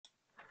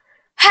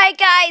Hi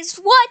guys,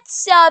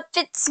 what's up?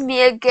 It's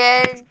me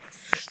again.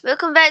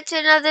 Welcome back to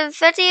another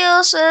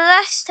video. So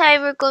last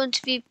time we're going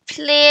to be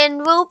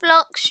playing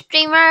Roblox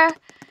Streamer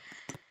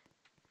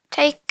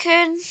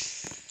Tycoon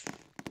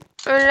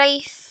for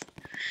life.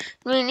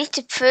 We need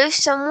to prove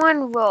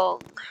someone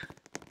wrong.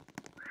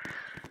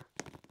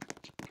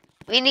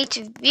 We need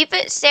to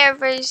reboot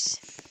servers.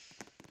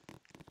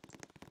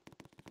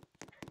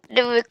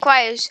 That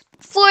requires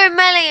 4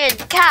 million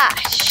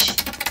cash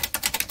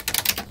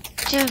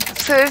to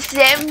prove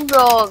them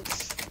wrong.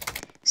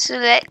 So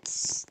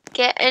let's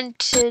get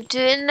into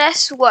doing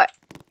this work.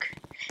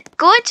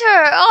 Go into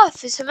our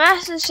office. I'm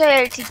asking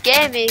Charity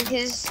Gaming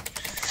because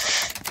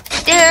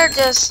they're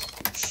just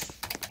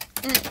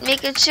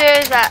making sure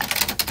that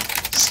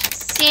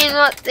seeing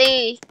what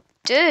they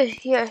do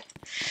here.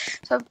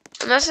 So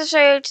I'm asking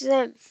Charity to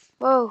them.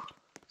 Whoa,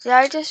 did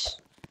I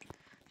just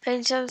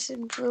find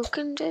something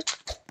broken, dude?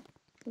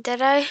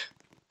 Did I?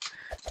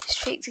 Just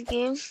fake the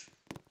game.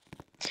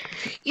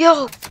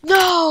 Yo,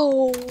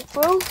 no,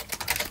 bro.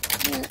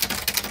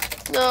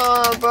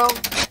 No, bro.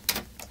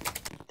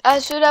 I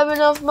should have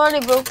enough money,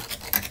 bro.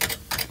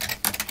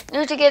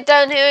 Need to get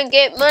down here and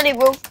get money,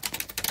 bro.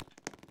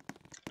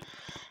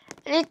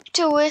 I need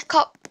to wake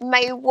up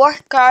my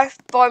worker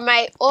for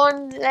my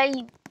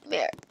online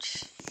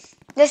merch.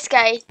 This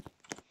guy.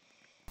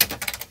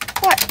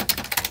 What?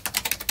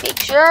 Make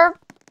sure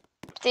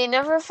they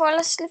never fall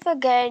asleep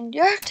again.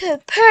 You're too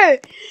poor.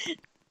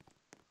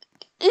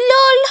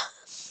 LOL.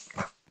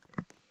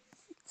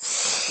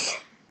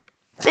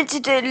 It's a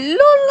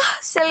LOL.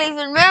 Still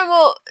even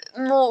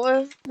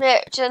more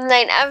merch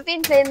online. I've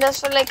been playing this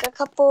for like a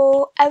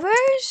couple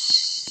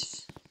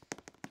hours.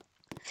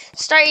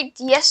 Started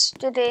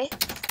yesterday.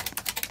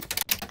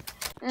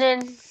 And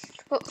then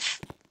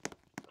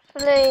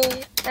hopefully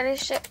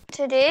finish it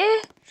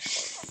today.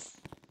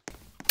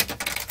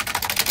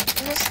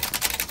 Just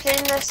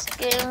playing this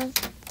game.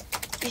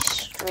 You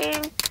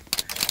stream.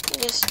 You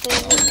just do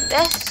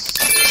this.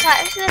 It's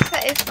actually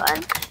pretty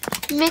fun.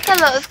 You make a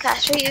lot of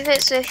cash out of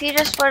it, so if you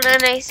just want a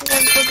nice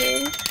simple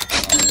game,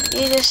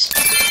 you just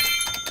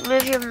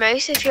move your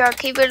mouse if you're a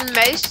keyboard and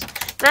mouse.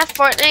 My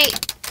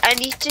Fortnite, I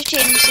need to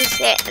change the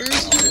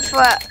settings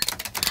for it.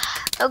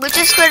 I'm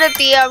just going to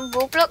be a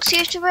Roblox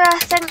YouTuber, I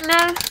think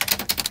now.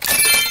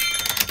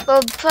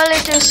 I'll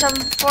probably do some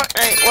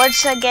Fortnite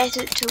once I get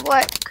it to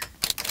work.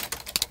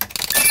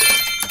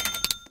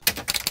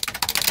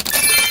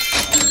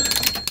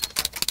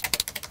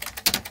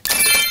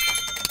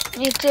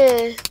 Need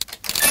to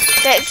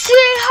get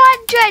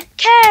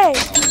 300k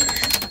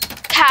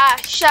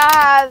cash. I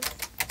have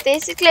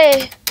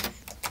basically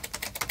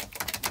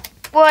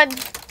 1,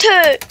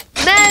 2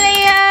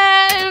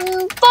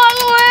 million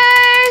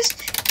followers.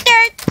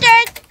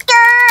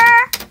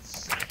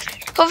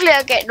 Hopefully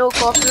I'll get no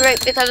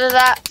copyright because of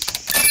that.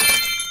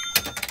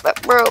 But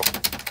bro,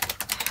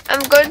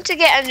 I'm going to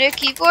get a new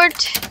keyboard.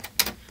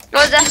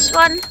 Not this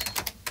one,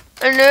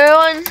 a new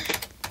one.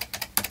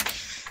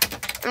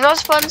 I'm not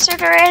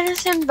sponsored or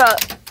anything,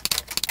 but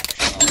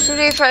it's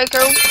really pretty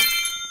cool.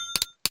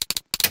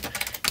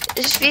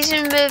 It's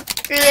reasonably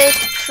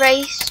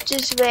priced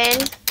as well.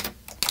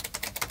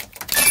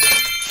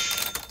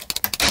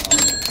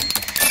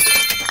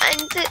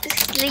 And it's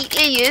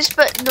slightly used,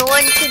 but no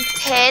one can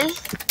tell.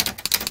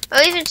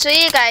 I'll even show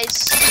you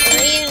guys.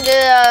 I'll even do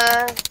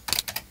a,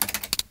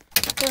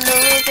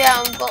 maybe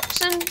an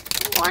unboxing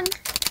one.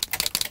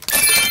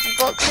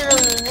 Unboxing on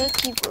the new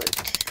keyboard.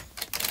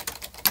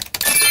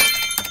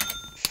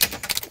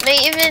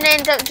 Might even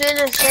end up doing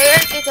a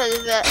trailer because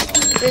of it,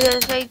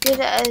 because how good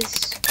it is.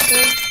 So.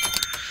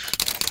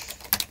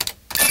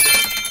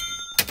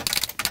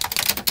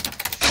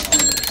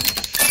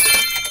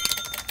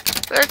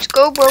 Let's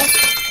go, bro.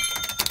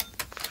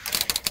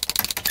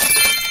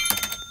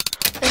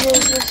 This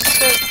is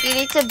just like, you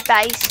need to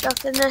buy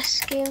stuff in this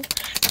game.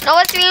 Not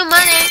with real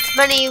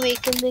money you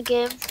make in the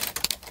game.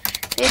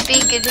 It'd be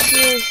good if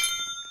you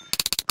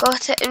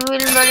got it in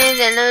real money,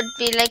 then it would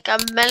be like a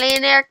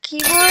millionaire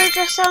keyboard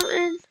or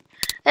something.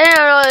 I don't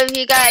know if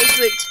you guys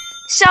would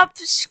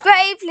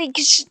subscribe, like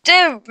you should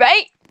do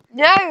right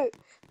now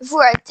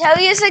before I tell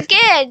you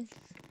again.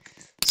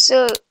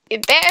 So you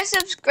better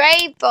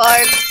subscribe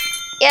or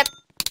yep,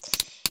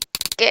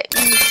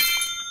 getting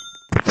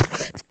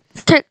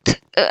kicked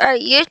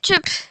at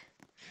YouTube.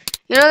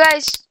 You know,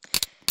 guys,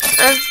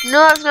 I've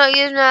not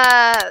used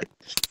my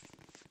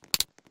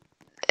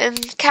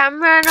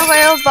camera in a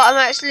while, but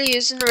I'm actually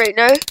using it right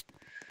now.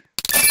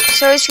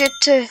 So it's good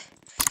to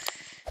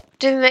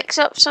do mix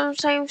up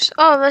sometimes.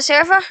 Oh, my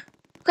server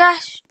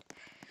crashed.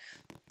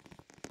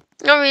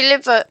 Not really,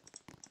 but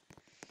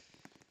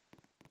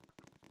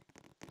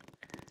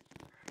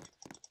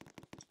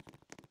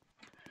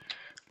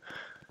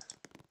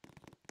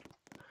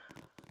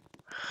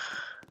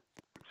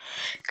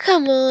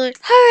come on,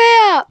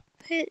 hurry up!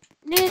 It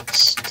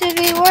needs to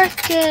be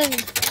working.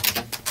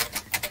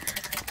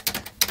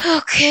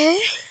 Okay.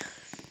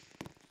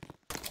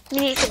 You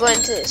need to go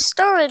into the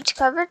storage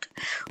cupboard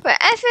where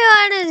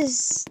everyone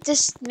is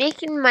just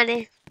making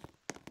money.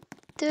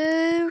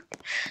 Dude,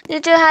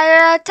 Need to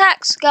hire a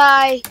tax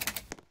guy.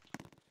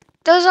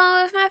 Goes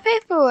on with my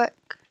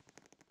paperwork.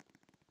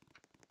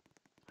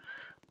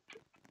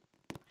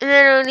 And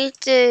then I'll need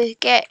to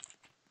get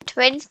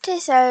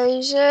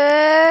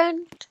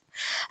 20,000.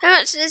 How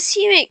much does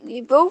he make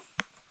me, bro?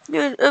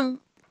 And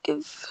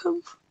give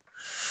him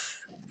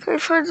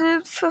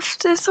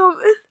 550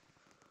 something.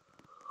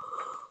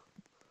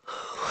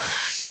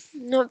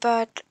 Not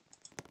bad.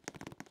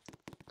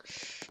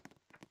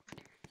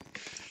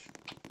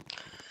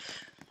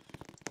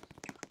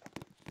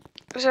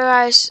 So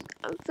guys,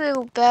 I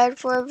feel bad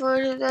for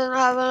everyone who doesn't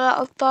have a lot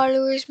of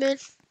followers, man.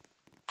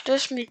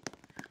 Just me.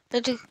 I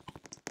do.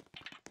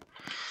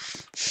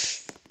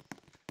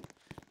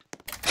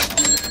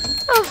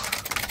 Oh.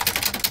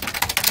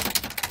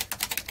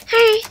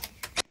 Hey.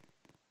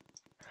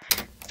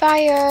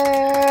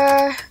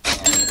 Fire.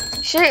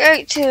 Shout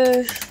out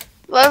to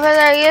whatever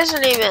their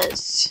username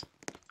is.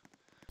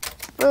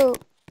 Bro,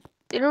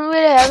 you don't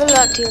really have a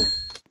lot here.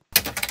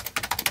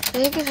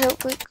 I can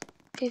help wake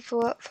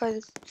people up for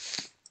them.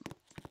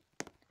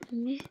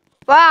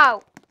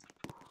 Wow.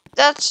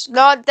 That's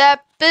not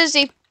that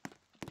busy.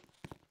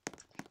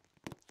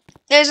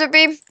 Laser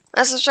beam.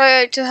 That's a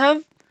shout out to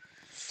him.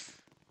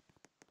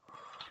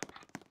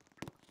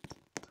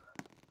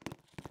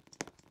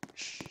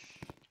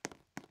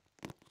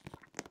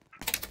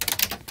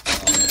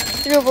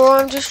 You know, bro,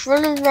 I'm just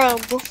running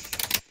around, bro.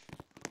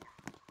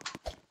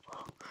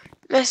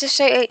 That's a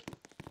shout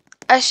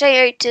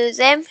out to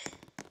them.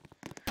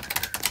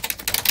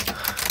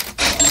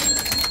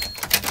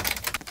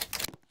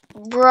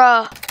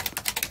 Bruh.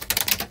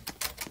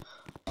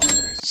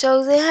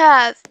 So they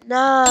have.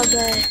 Nah,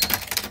 man.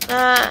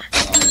 Nah.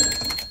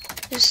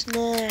 Just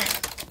nah.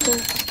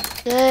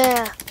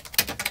 Nah.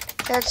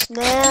 That's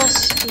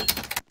nasty.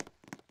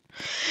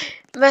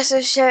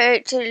 Massive shout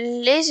out to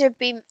Laser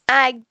Beam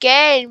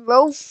again,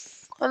 bro.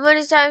 How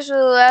many times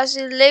will I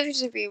see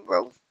Laser Beam,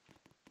 bro?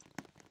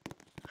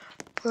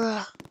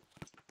 Bruh.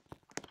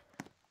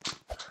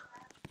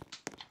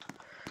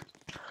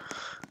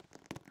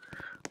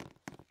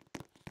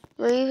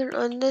 Am I even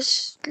on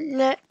this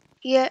yet?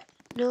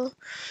 No.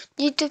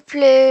 Need to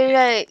play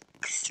like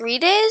 3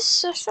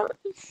 days or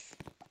something.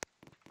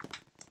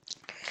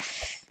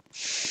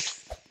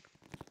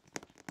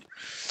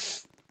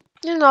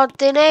 You're not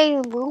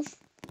denying, bro.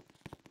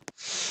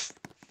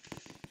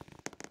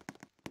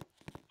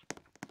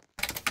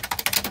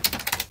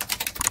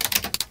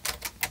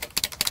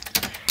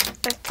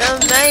 I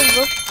found 9,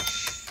 bro.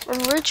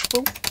 I'm rich,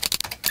 bro.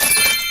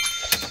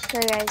 So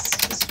guys,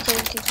 just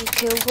playing to be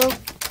cool, bro.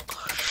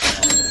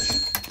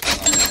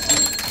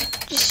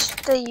 Just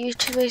the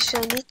YouTuber,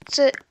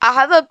 so I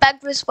have a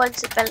big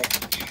responsibility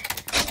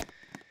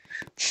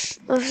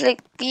of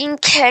like being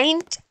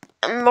kind.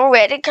 I'm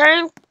already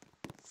kind,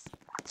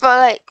 but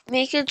like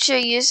making sure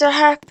you are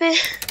happy.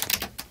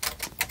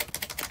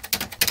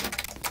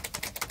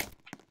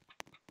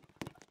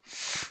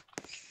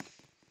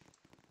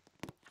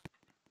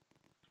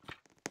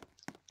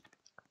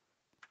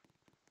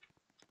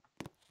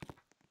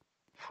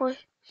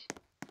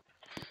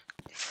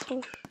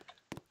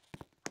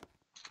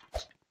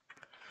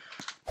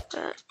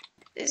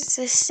 Is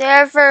the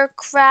server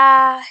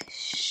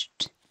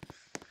crashed?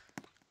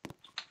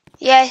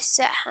 Yes,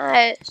 it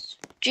has.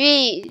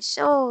 Jeez,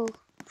 oh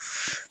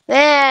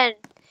man.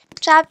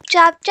 Chop,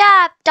 chop,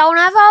 chop. Don't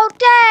have all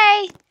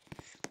day.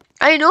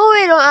 I know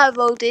we don't have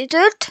all day,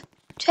 dude.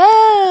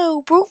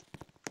 Ciao, bro.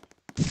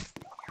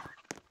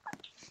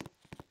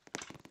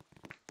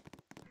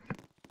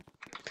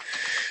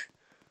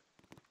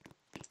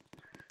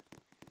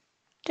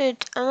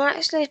 Dude, I'm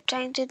actually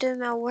trying to do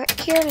my work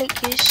here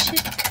like you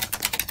should.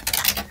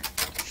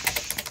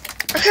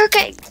 You're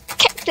getting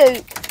kicked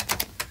out.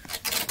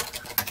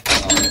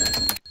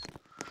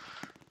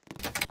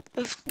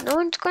 If no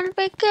one's gonna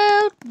be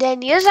killed,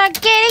 then you're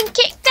getting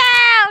kicked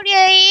out. You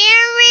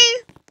hear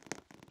me?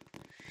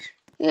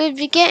 You'd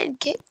be getting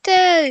kicked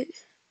out.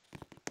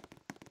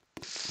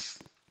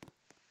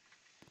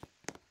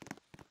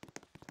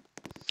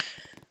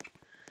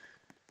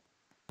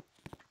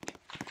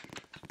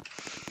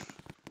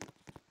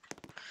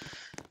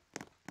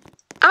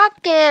 I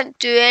can't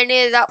do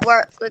any of that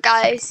work,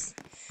 guys.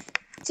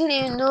 I don't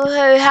even know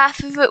how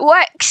half of it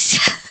works.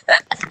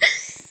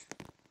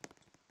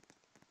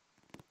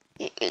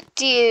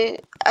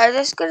 I'm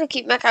just gonna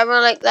keep my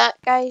camera like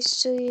that, guys,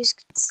 so you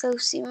can still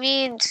see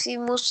me and see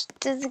most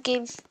of the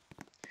game.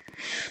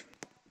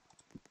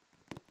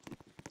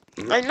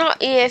 I'm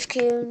not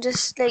AFK, I'm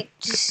just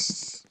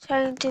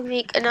trying to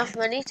make enough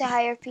money to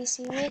hire a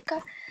PC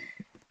maker.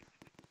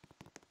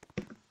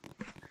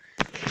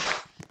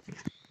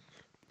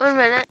 1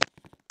 minute.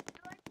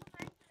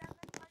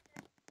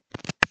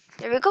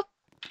 There we go.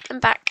 I'm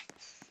back.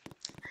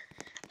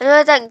 I know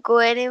I didn't go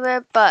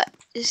anywhere, but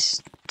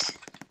it's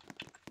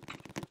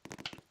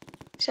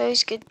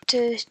always good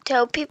to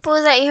tell people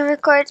that you're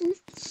recording.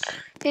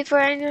 People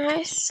are in your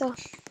house, so.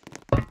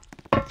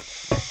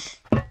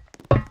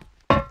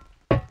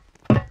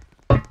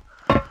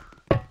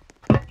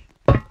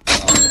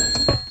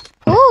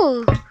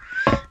 Ooh,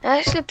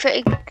 Actually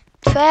pretty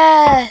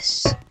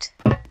fast.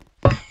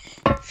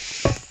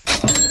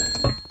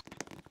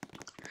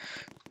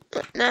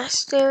 Not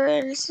nasty or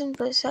anything,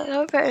 but it's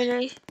actually pretty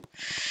nice.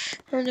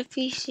 And a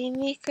PC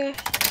maker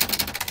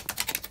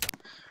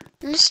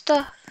and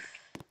stuff.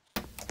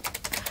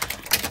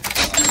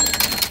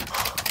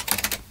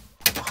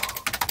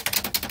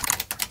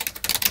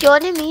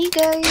 Join me,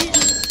 guys.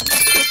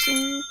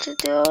 Listen to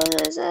do all of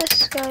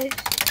this, guys.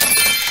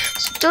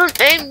 So don't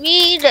mind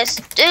me,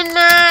 just doing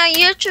my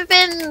YouTube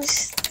and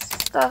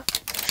stuff.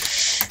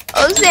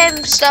 All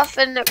them stuff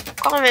in the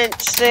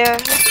comments there.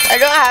 I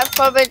don't have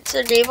comments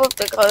enabled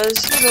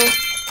because, you know.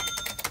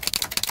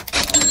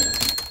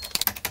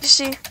 You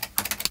see,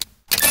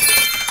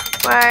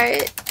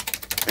 why,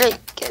 like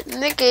in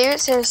the game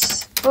it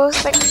says both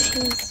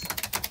sections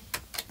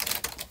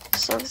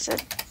something.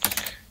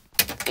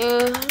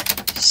 You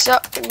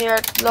suck in your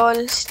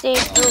lol, stay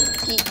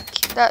broke geek.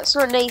 That's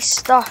not nice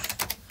stuff.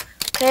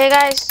 Okay,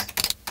 guys.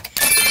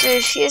 So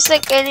if you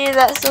like any of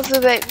that stuff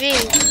about me,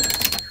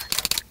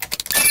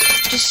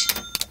 just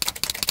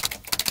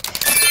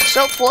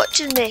stop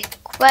watching me.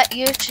 Quit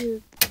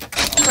YouTube.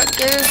 Quit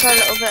gaming for a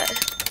little bit.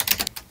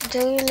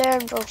 Until you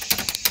learn, bro.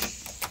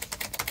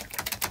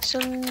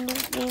 Some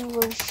mean,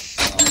 bro.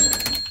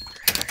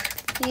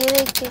 You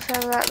like if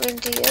I'm that mean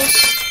to you,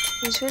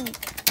 you shouldn't.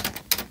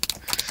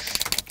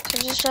 So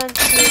I'm just trying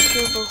to make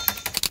you, bro.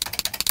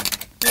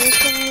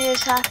 Making me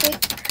as happy.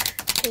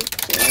 Like,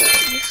 do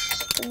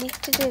what I need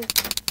to do.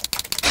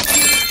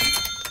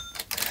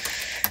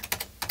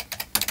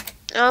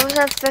 I almost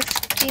have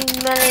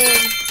 15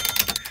 million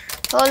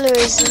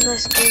followers in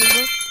this game,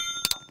 bro.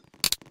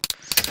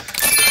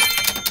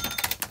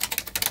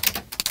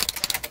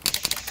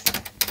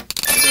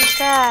 This is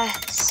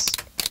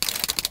fast.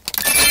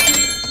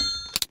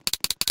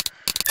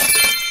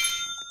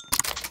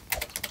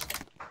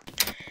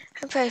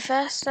 I'm pretty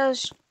fast. I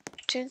was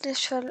doing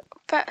this for a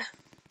little bit.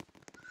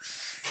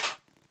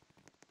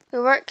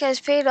 Your work has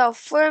paid off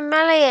 4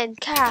 million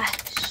cash.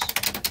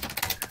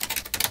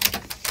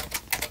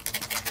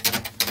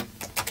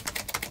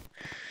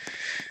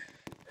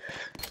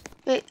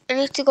 Wait, I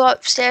need to go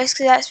upstairs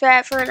because that's where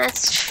everyone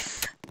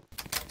is.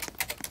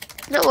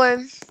 Not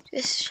warm,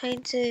 just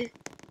trying to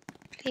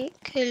play it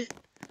cool.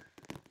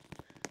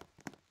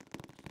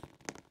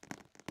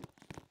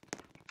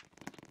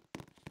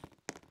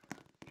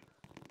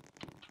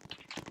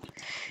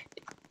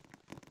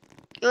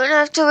 You don't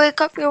have to wake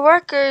up your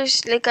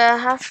workers, like I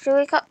have to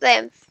wake up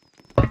them.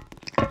 I'm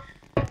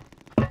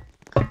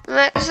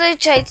actually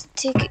trying to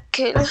take it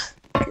cool,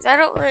 because I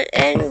don't want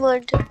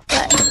anyone to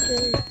quit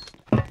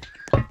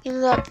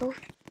in that, bro.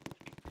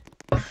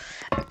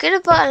 I could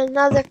have bought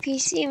another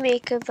PC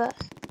maker, but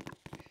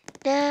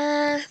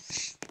nah.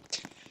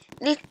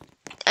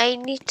 I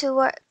need to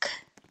work.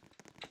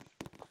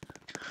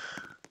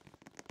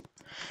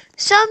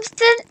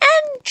 Something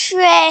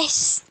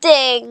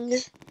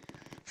interesting.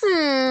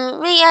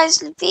 May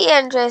actually be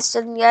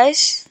interesting,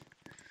 guys.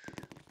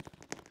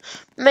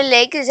 My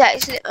leg is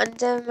actually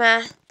under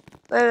where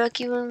my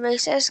keyboard and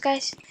mouse is,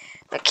 guys.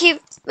 My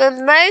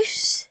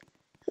mouse,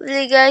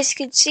 hopefully you guys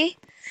can see,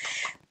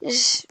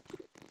 is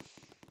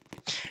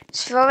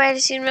already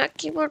seen my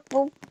keyboard.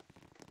 Boom.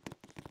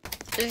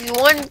 If you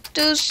want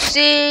to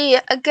see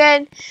it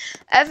again,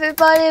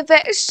 everybody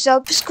better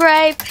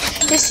subscribe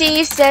to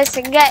see this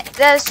and get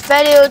this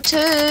video to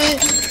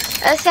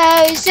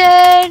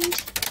 1,000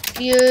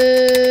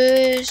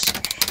 views.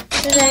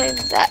 Because I'm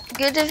that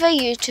good of a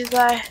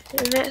YouTuber,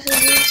 and that's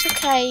being so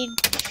kind.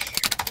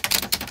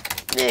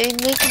 I'm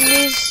making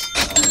these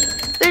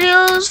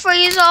videos for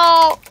you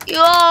all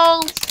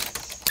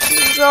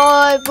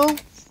enjoy, boo.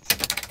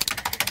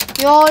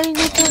 You all need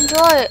to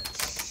enjoy it.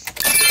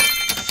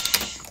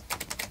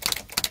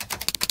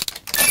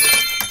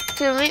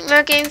 To make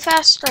my game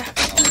faster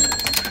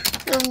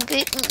and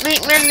make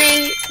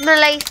my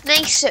life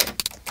nicer.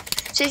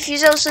 So if you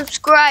all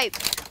subscribe,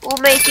 we'll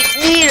make it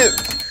neater.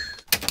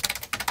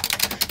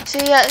 So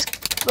yeah,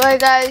 bye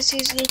guys, you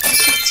need to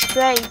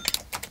subscribe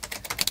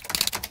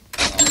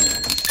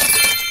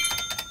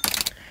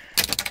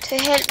to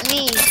help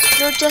me,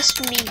 not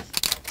just me,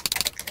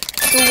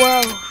 the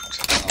world.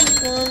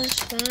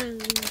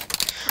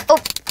 Oh,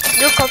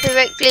 no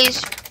copyright, please.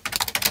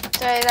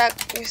 Sorry, that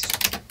just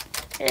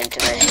into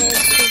my head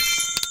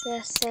because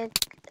I said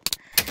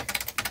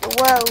the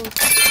world.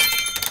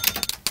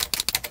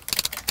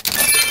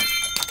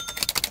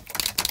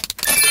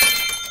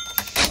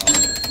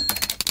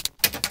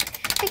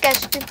 I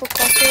guess people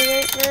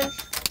copyright, man.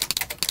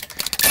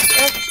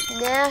 That's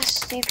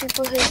nasty,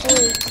 people who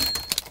do.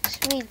 It's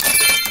mean.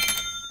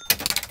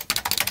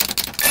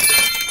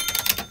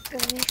 I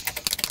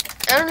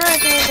don't know how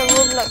to make a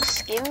Roblox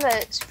game, but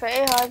it's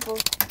pretty hard, bro.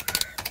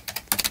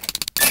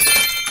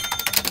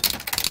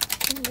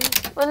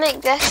 One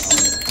like this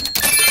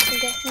will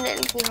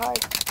definitely be hard.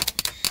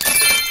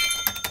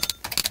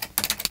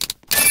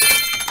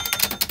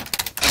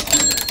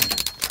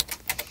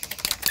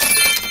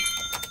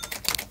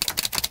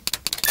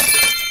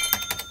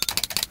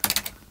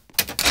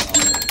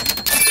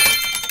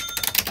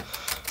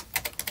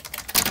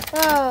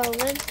 Oh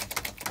man,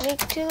 I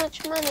make too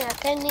much money. I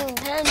can't even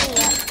handle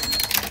that.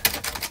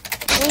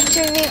 Need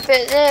to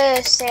reboot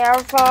the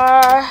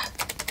server.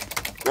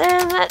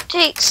 Man, that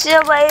takes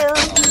a while.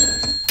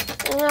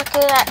 And I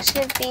could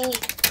actually be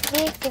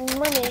making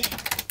money.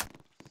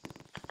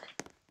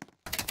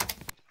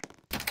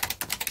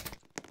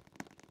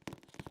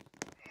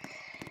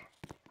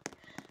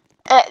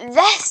 At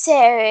this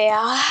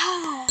area.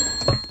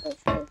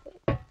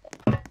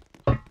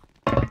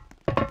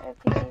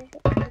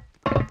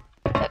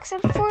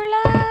 Except for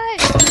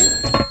life.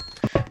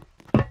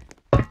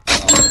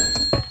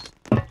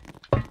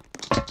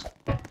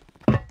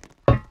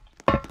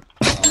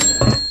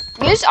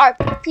 These are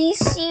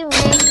PC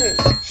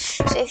makers.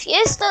 So if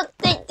you still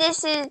think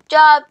this is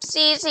jobs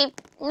easy,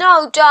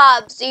 no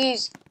jobs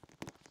easy.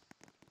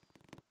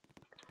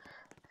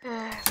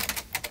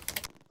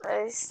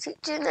 I was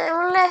teaching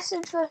them a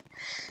lesson for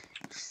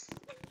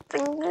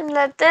thinking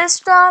that this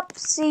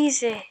job's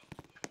easy.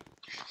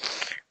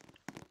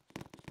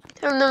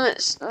 Tell them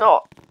it's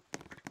not.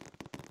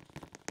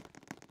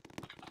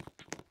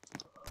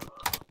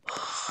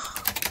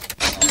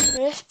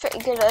 We're just pretty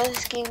good at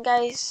this game,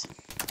 guys.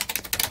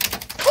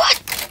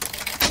 What?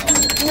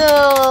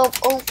 No.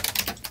 Oh.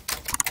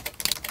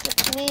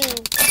 That's mean.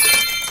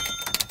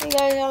 Hey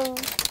guys, I'm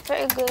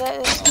pretty good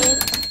at this game.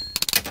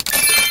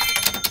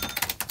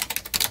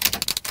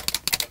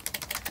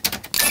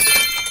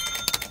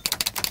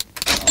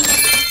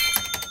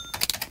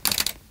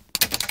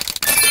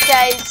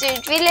 Guys, it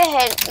would really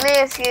help me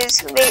if you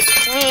make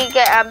me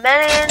get 1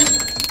 million,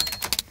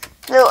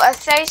 no,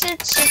 1,000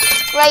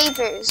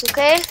 subscribers,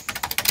 okay?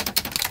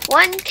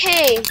 1K,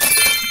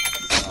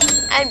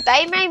 and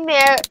buy my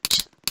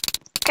merch,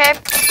 okay?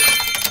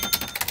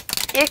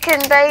 You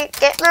can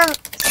look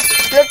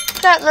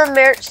at my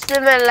merch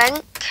through my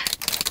link.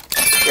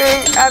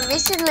 I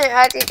recently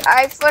added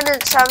iPhone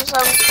and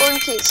Samsung phone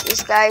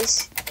cases,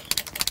 guys.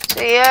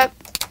 So yeah,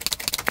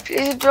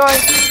 please enjoy.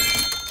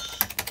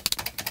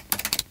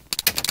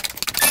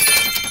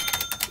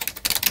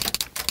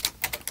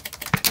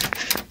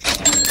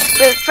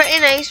 But it's pretty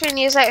nice when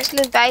you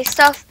actually buy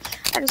stuff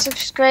and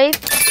subscribe.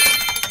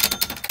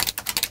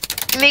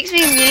 It makes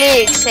me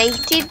really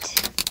excited.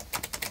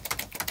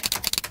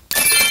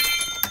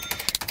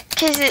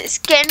 Because it's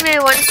getting me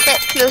one step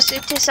closer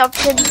to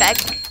something big.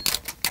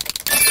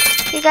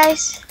 Okay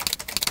guys?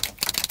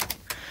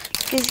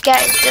 Because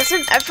guys,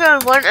 doesn't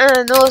everyone want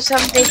to know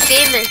somebody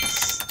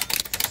famous?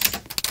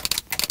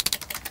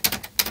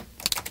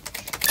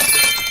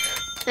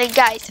 Like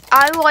guys,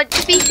 I want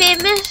to be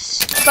famous.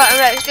 But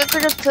I'm actually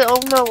going to put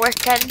all my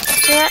work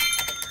into it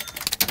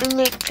and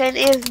make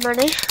plenty of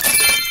money.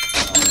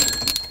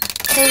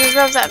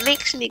 Because that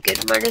makes me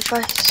good money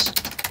first.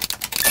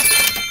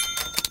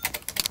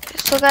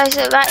 So guys,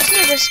 I'm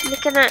actually just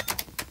looking at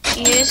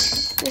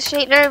use this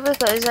right now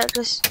because I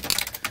just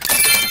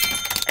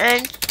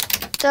and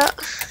that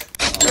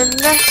and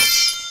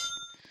this.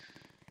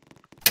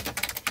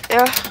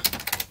 Yeah.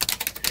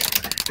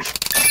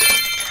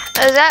 I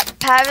was at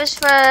Paris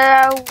for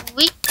a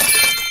week.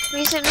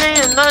 Recently,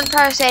 I'm not in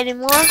Paris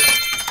anymore,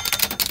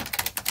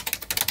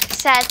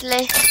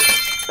 sadly,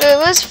 but it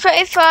was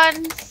pretty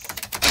fun.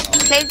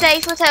 Climbed the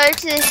Eiffel Tower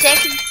to the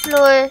 2nd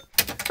floor,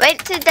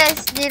 went to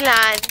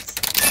Disneyland,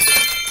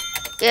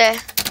 yeah.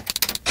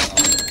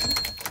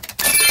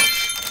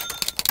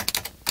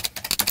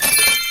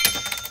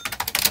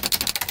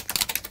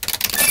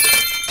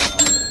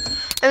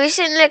 I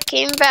recently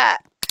came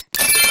back,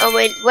 I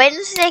went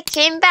Wednesday,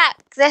 came back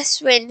this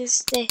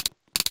Wednesday.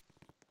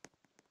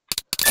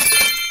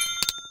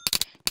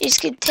 You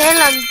can tell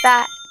I'm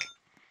back.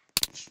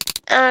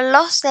 And I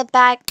lost the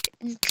bag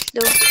and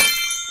clothes.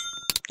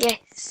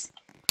 Yes.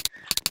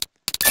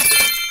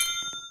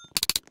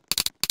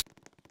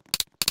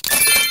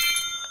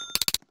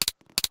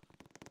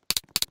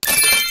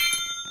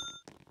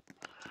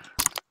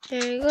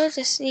 There we go,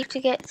 just need to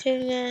get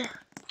through the...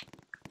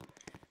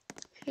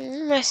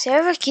 My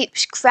server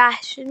keeps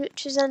crashing,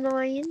 which is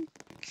annoying.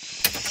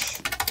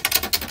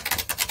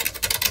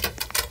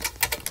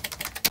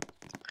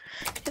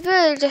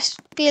 People just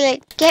be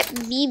like, get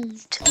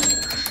memed.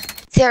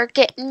 They're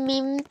getting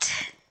memed.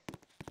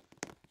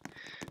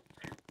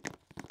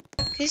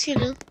 Because, you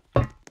know.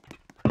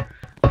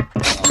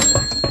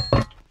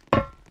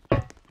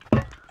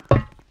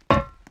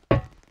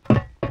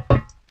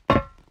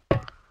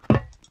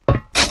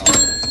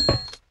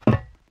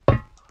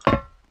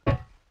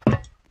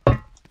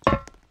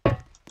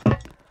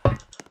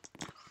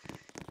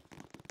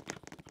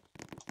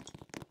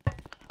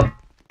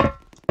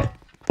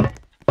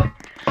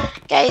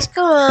 Guys,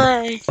 come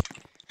on.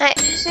 I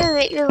should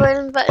make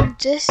the button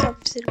do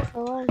something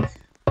for once.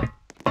 I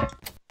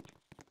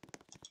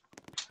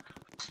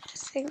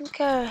think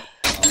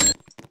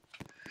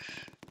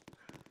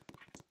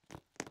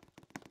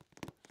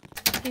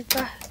be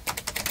back.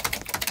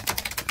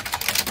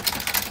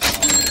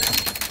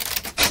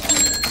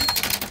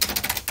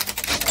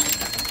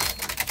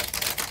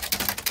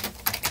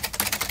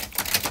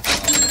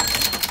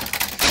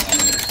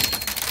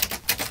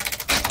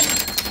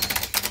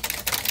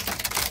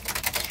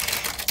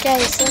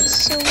 Guys, that's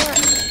so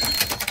much.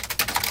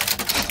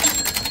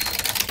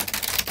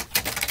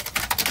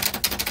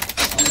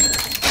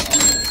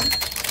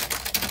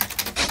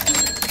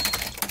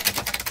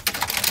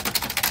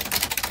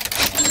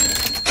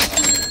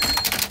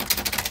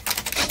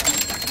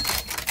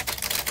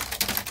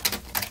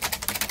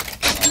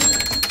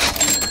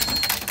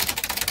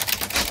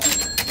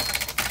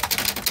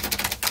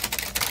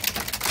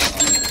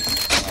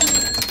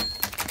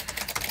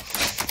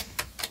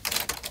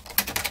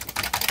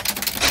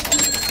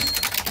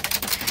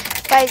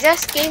 Guys,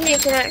 this game you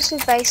can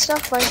actually buy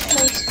stuff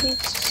Wi-Fi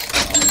speeds.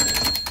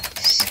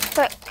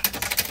 Quick.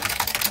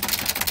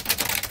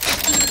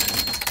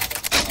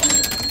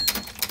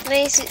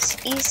 Nice, it's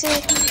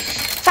easy.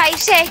 5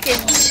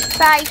 seconds.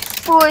 5,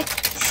 4,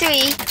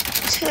 3,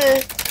 2,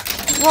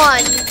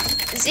 1,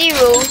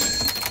 0.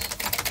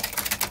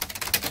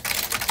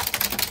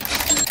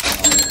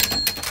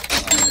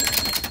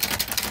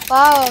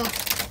 Wow.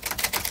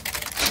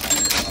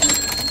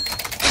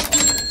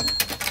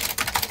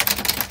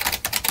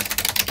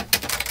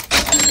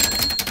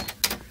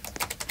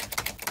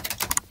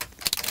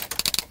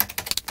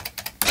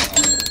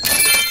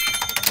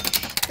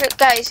 Look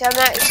guys, I'm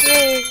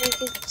actually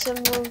making some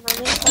more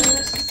money from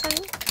this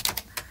thing.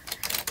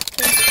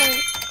 I think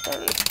that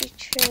would be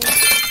true.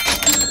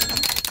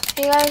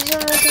 Hey guys, I'm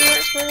making as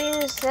much money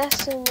as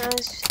this and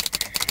as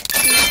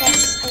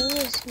less time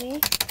as me.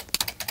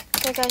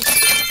 So guys.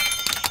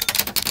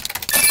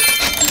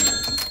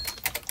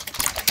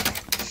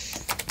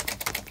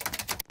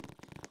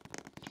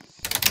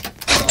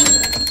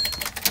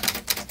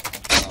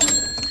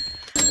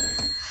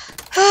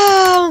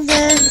 Oh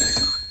man.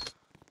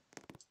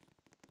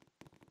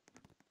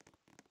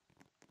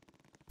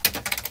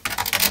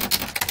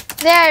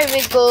 There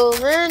we go,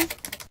 man.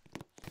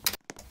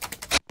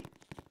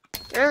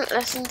 I don't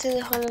listen to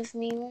the whole of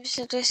memes,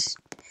 I just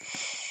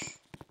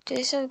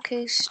do some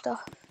cool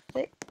stuff,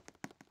 like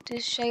do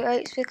shout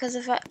outs because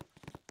of it.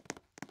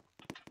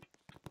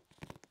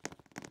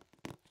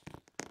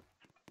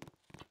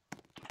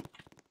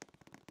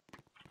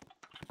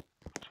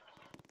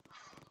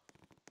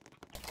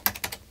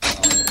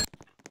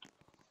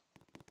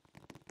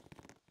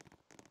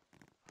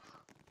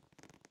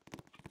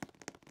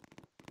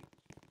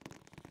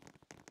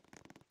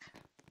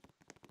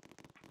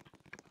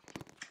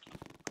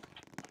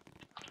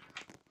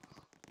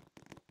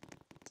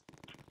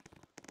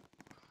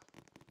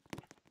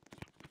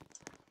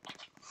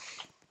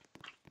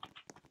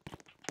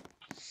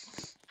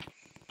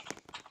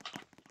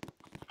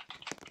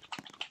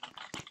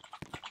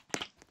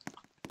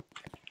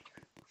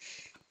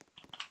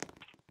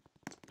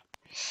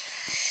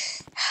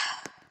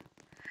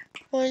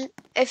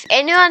 If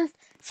anyone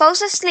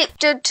falls asleep,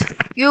 dude,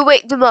 you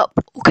wake them up,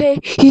 okay?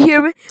 You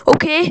hear me?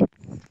 Okay?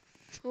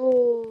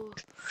 Oh,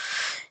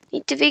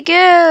 need to be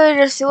good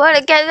if you want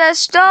to get that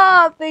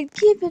stop and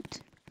keep it.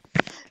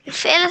 You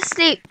fell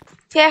asleep.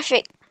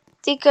 Perfect.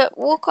 They got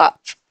woke up.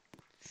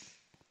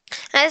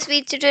 That's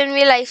what to do in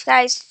real life,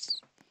 guys.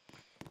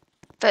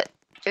 But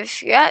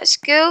if you're at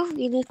school,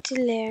 you need to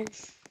learn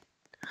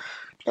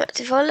not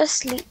to fall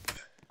asleep.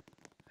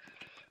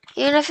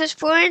 Even if it's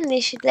boring,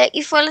 they should let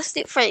you fall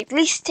asleep for at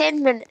least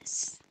 10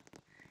 minutes.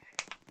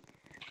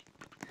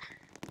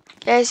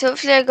 Guys,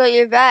 hopefully I got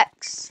your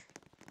backs.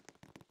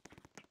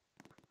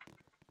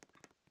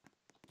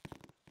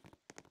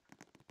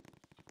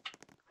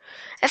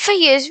 If I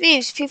use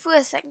memes, people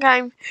will think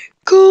I'm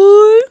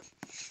cool.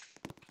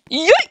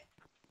 Yay!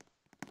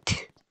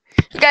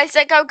 You guys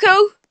think I'm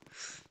cool?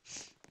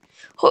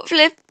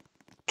 Hopefully,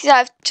 because I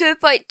have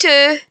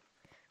 2.2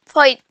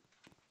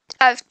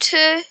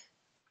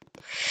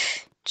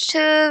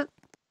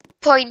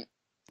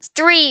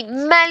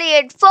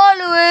 million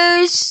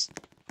followers.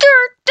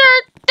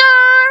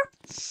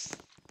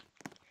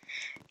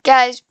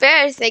 Guys,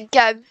 better think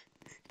I'm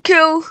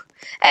cool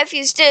if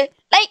you still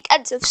like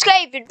and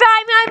subscribe and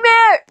buy my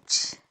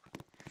merch.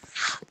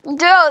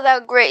 Do all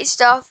that great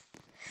stuff.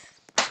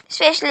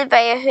 Especially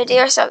buy a hoodie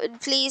or something,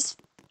 please.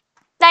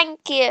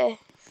 Thank you.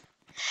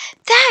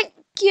 Thank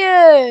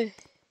you.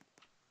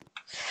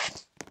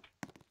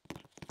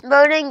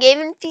 Modern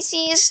gaming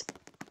PCs.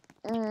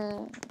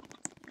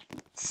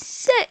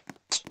 Sick.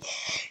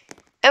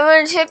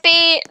 Everyone should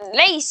be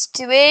nice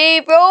to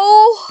me,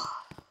 bro.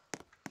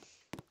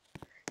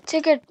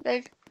 Too good,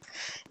 man.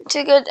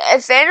 Too good.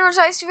 If anyone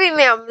tries to beat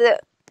me, I'm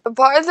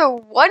part of the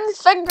One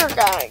Finger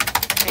Gang.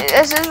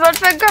 This is One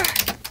Finger.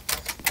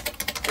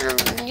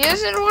 I'm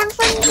using one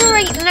finger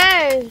right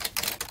now.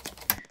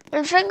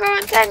 One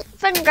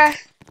finger.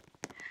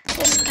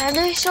 Just can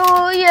I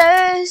show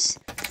you?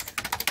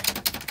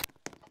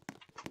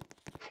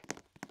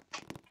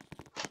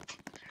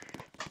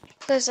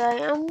 Cause I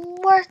am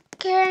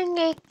working,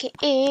 aka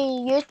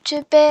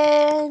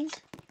YouTubing.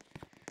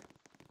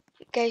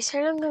 Guys, how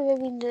long have I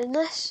been doing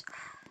this?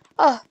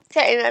 Oh,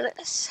 30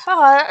 minutes.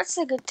 Oh, that's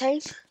a good time.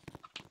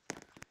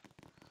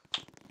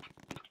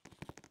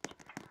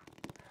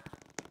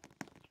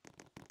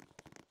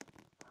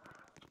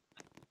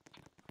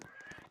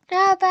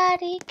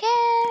 Nobody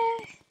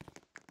cares.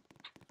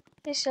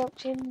 This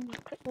option,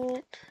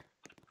 equipment,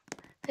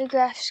 a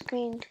graph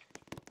screen.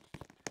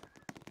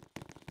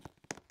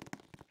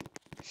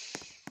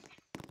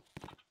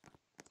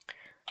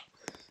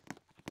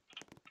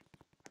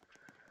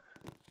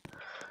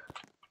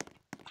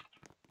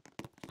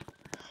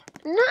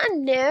 Not a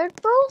nerd,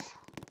 bro.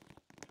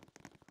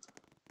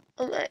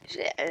 I'm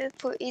actually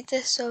importing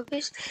this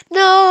office.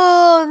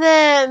 No,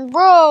 man,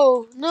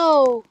 bro,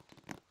 no.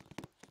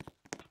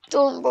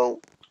 Don't, bro.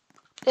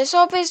 This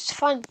office is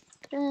fun.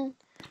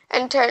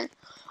 Intern.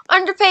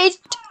 Underpaid,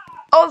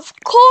 of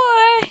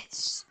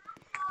course.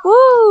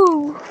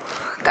 Woo!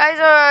 Guys,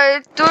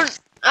 I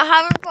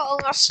haven't got all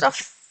that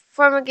stuff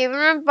for my gaming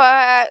room, but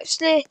I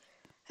actually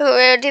have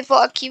already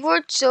bought a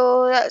keyboard,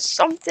 so that's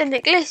something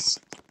at least.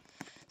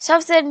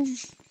 Something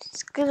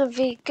is gonna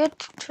be good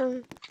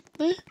for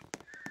me.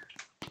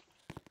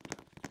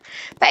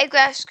 Big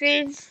graph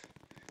screen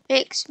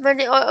makes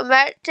money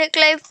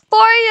automatically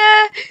for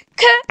you.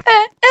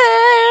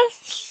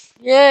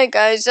 Yeah,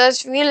 guys,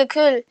 that's really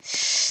cool.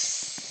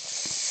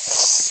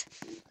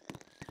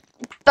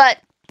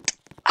 But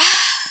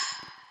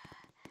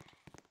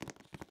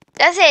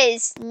that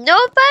is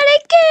nobody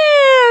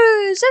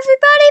cares.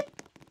 Everybody,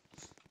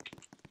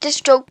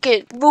 just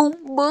joking. Boom,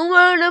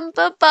 boom, boom,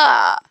 ba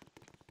ba.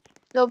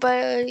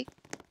 Nobody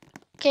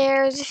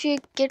cares if you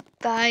get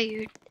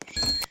fired.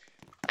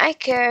 I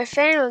care if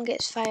anyone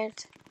gets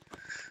fired.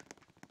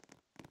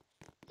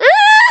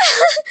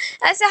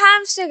 That's a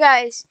hamster,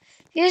 guys.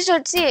 You just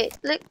don't see it.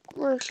 Look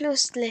more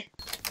closely.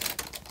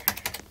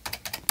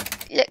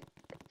 Look,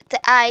 the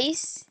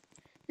eyes,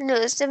 the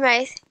nose, the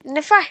mouth, and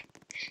the fur.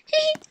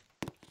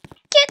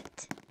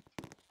 Get.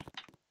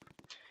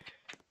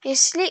 You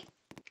sleep,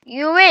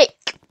 you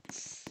wake.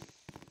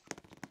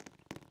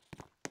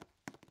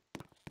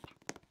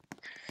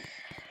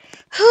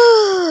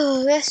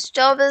 This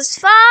job is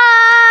fun.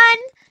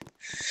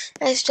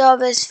 This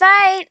job is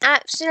fine,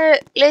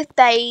 absolutely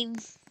fine.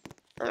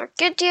 I'm a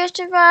good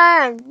YouTuber,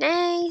 I'm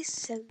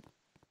nice and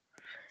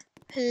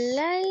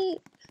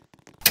polite.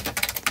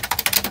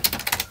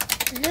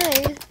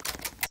 Now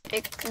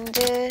I can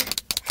do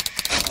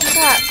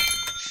that.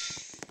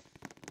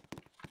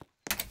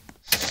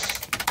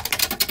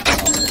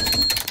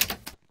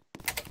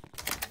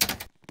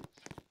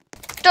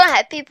 Don't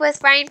hit people with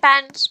frying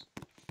pans.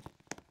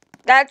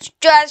 That's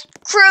just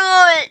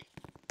cruel.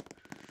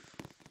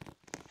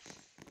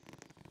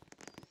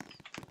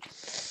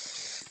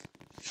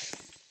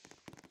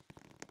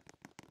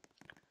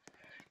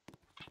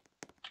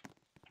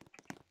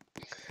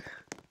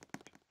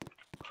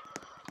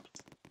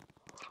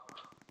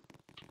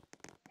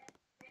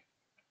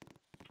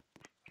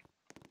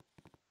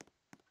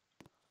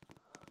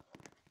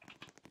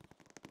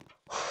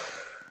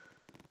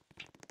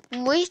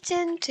 I'm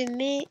waiting to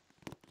make.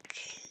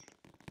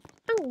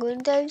 I'm going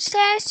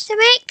downstairs to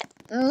make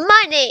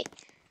money.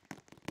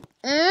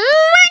 Money.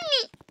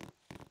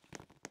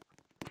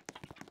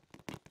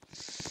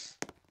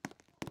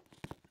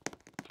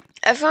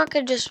 If I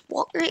could just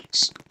walk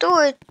next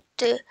door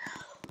to.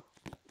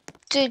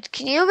 Dude,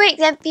 can you make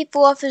them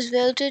people off as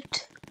well,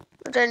 dude?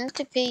 I don't need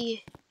to pay you.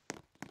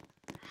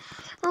 I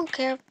don't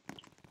care.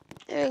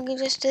 They can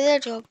just do their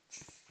job.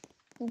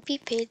 And be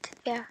paid,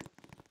 yeah.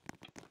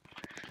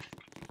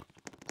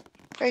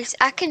 Right,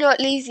 I cannot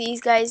leave these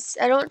guys.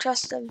 I don't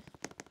trust them.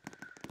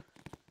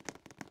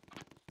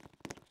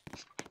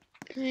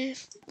 You're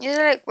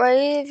like, why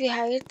have you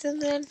hired them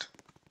then?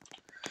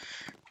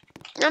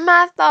 Not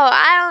my fault.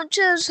 I don't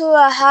choose who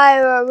I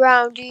hire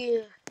around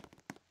here.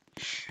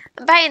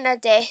 I'm buying a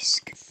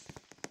desk.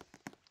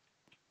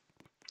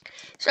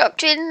 Stop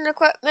trading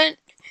equipment.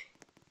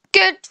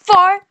 Good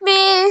for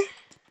me.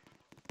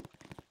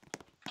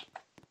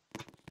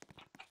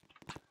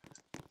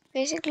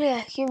 Basically a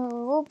human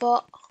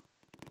robot.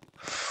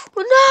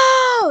 Oh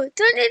no!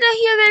 Don't need a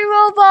human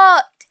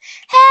robot!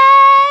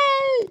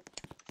 Help!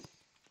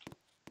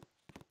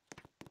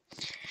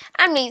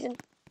 I'm leaving. I'm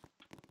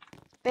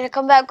gonna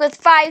come back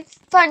with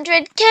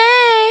 500k!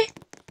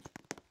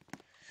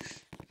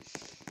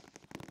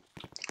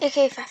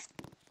 Okay,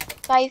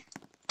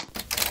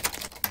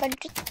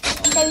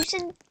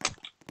 500,000.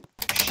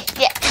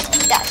 Yeah,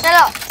 that's a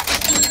lot.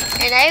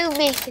 And I'm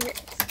making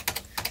it.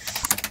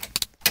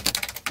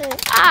 And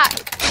I'm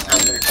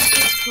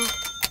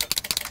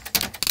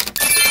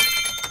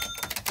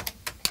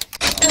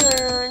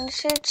everyone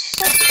should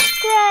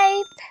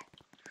subscribe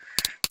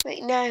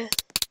right now.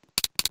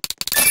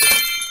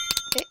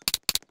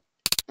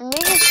 I'm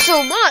making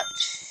so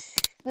much.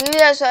 Maybe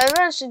that's what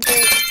everyone should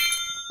do.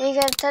 Make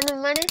a ton of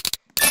money.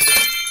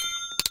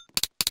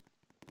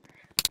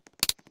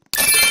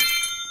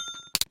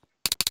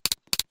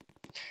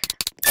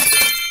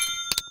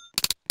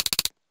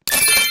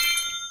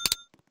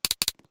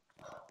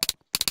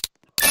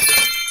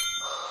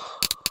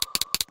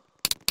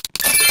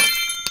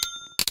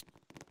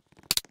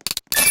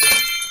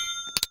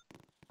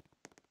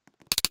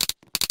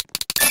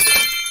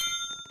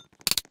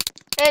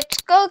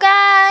 Let's go,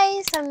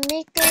 guys! I'm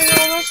making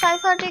almost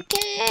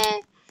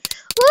 500k.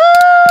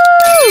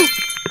 Woo!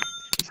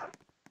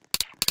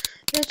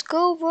 Let's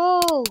go,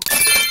 bro.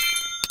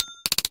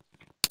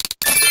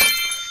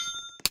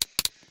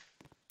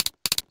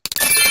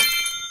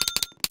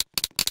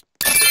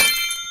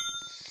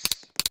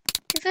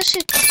 Maybe I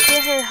should see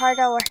how hard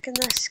I work in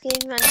this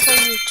game and from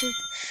YouTube.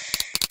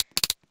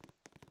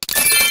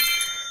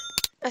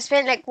 I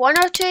spent like 1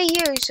 or 2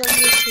 years on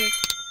YouTube.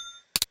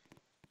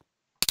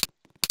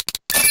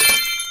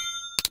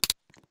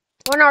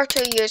 1 or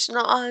 2 years,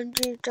 not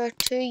 100 or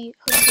 200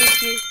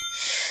 years.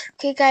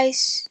 Okay,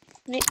 guys,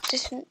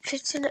 just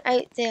putting it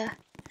out there.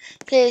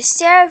 Okay,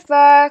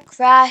 server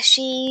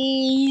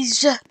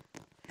crashes.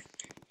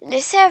 And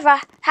the server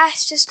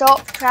has to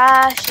stop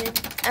crashing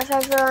if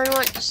everyone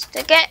wants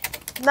to get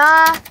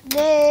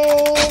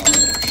money.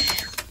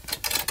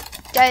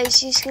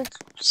 Guys, you can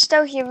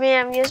still hear me.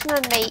 I'm using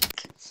my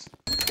mic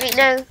right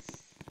now.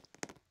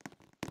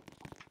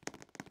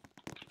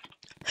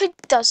 Who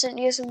doesn't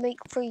use a mic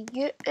for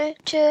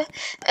YouTube?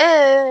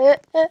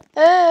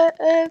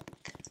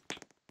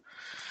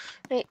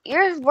 Right,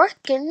 you're a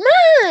working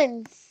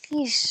man.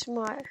 He's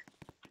smart.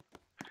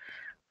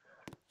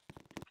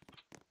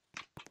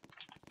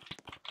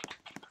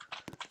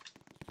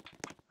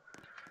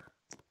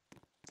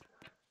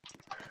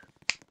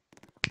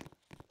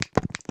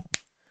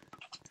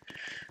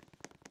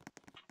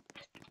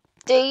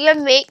 Do you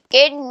make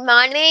good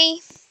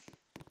money?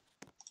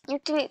 You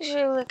have to make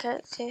sure my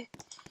character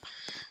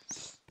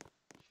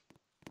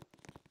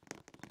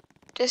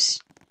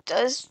just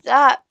does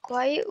that.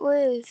 Quiet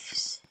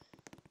moves.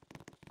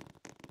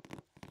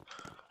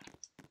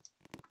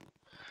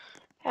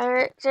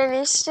 Character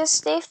needs to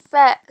stay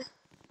fit.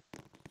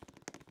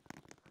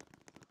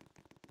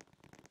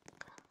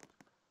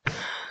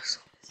 Is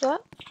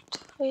that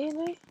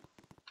really?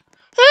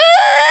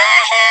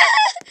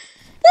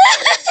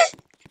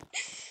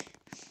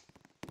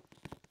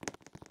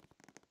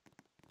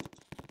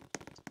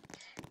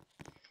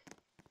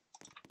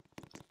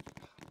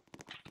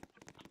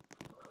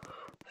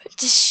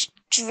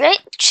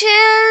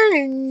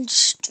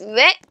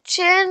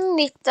 Stretching,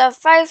 need the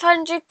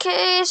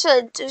 500k, so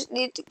I just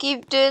need to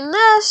keep doing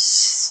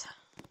this.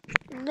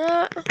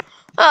 No.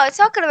 Oh,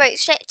 talking about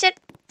stretching,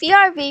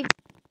 BRB.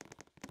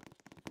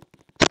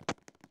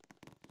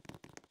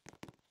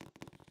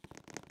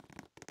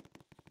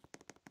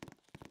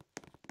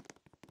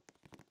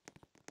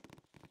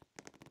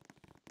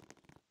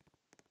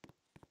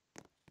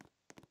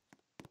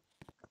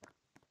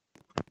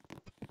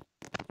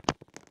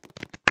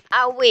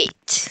 I'll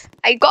wait.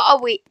 I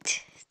gotta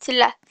wait to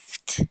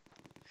lift.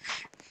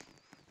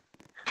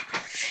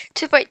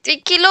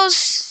 2.3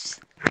 kilos.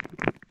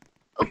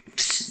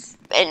 Oops.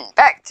 And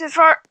back to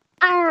 4.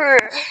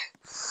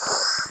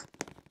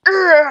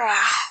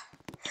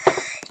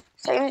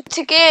 Time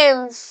to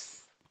game.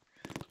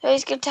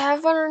 Always good to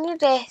have one on your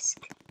desk.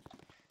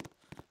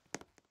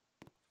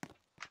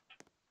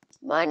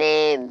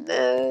 Money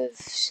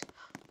moves.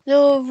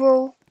 No,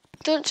 bro.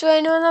 Don't show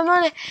anyone the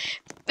money.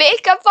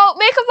 Make a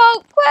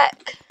vote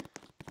quick.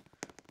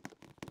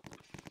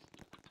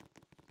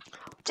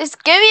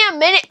 Just give me a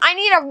minute. I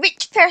need a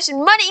rich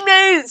person. Money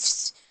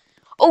moves.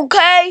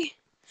 Okay.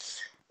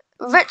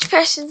 Rich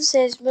person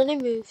says money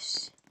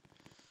moves.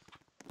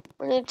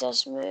 Money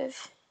does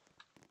move.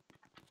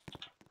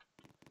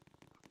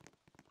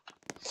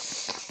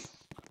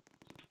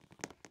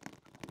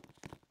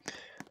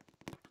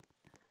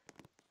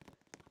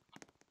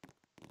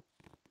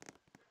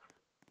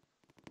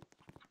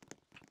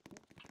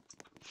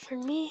 For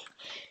me,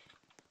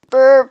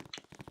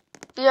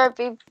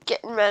 BRB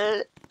getting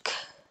milk.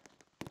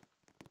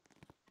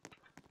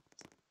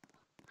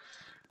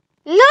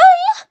 LOL!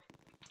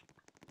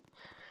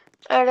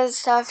 I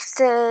just have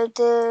to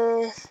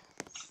do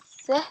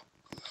this.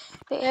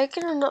 Wait, how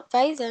can I not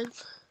buy them?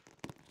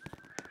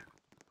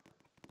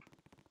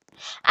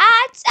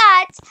 Ads!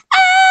 Ads.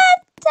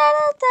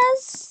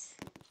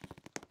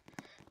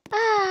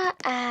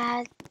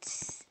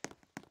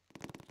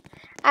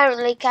 I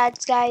don't like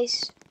ads,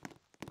 guys.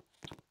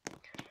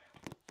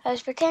 I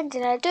was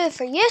pretending I do it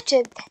for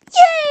YouTube.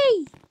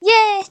 Yay!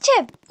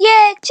 YouTube!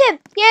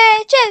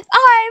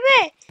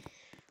 Army!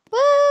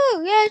 Woo!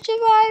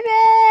 YouTube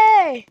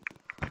Army!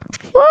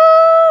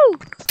 Woo!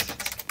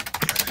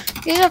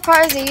 These are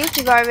part of the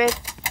YouTube Army.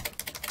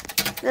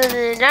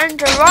 The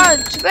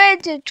Underworld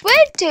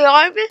 2020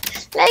 Army.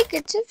 Like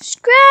and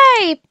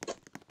subscribe.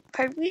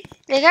 Pardon me?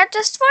 They got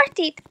just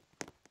 40.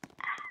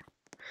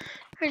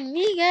 Pardon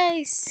me,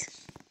 guys.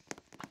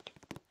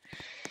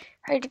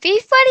 Hard to be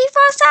funny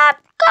for some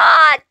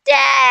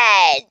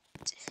content.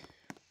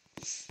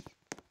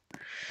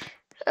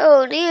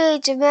 Oh,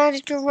 need to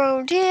manage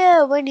around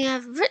here when you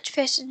have a rich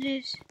person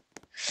who's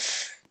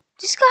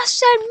just got to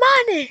send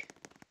money.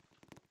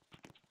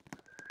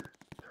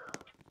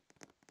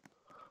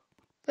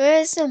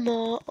 Where's the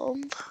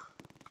mom?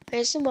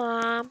 Where's the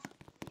mom?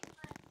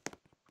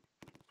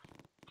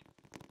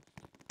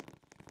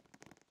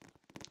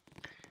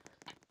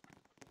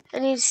 I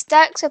need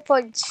stacks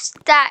upon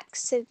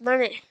stacks of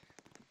money.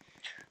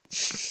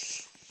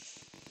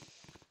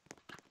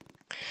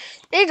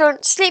 They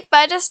don't sleep.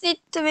 I just need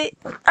to make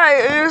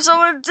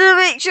someone to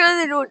make sure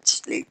they don't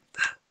sleep.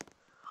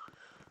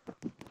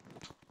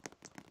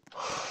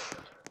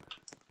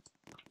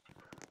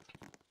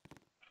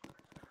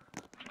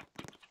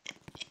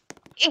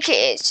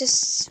 Okay, it's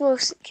just small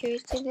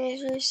security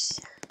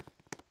measures.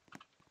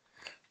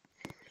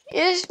 You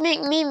just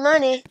make me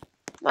money.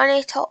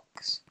 Money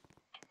talks.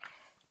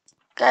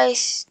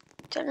 Guys,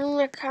 turning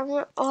my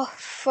camera off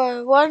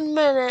for 1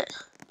 minute.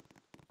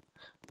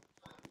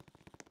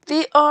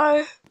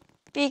 VR,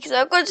 because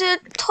I'm going to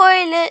the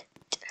toilet.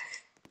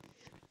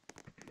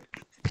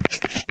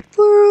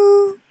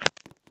 Woo.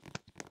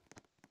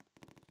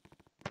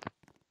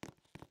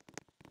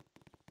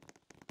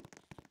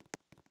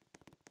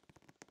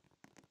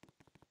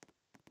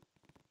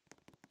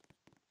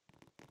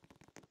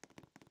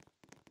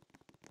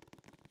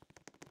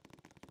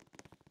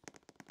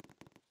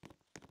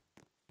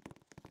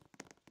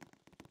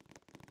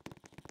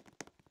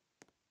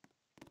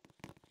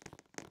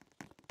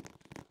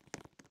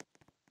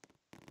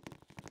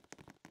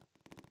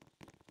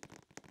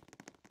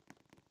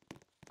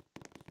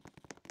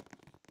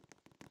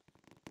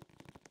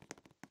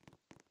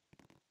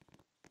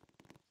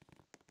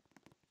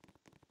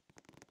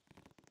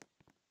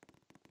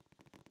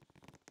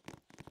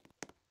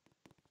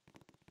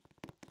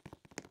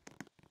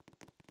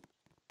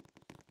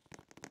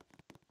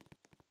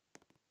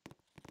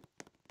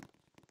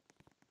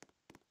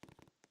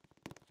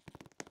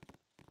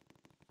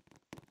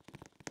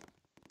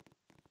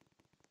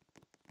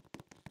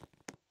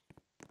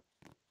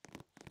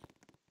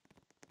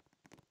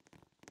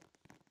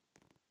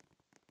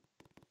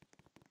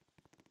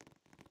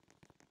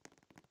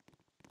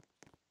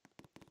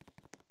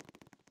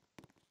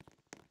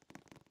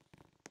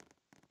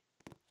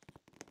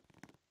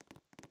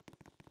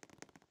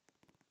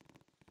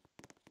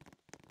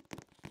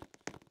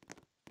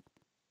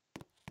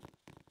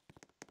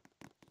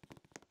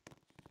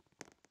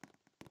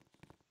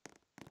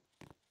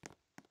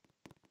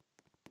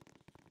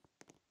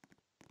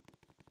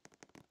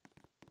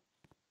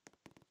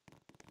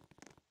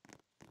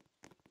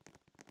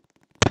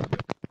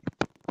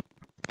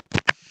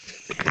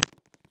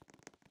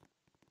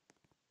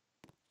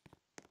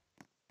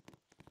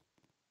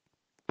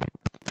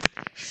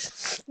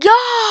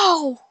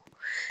 Yo!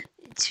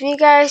 It's me,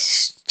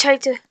 guys. Try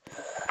to.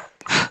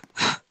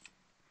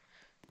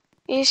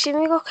 You see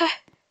me okay?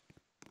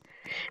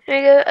 There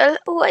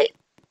we go. Wait.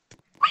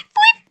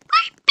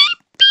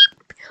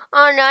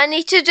 Oh no, I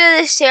need to do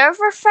the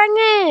server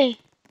thingy.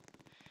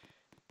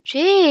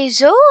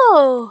 Jeez,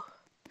 oh.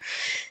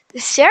 The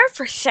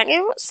server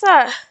thingy, what's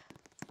that?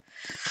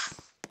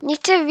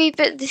 Need to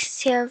reboot the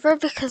server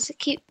because it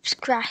keeps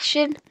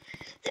crashing.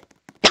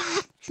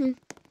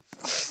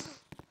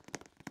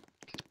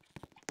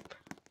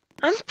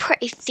 I'm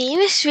pretty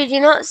famous, would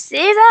you not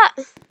say that?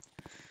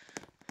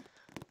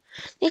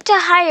 Need to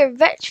hire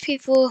rich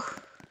people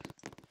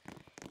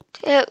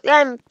to help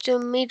them do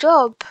my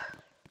job.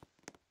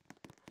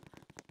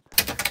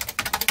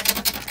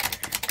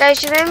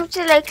 Guys, remember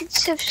to like and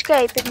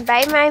subscribe and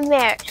buy my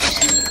merch.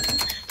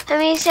 Let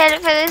me say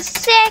it for the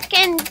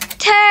second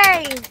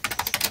time.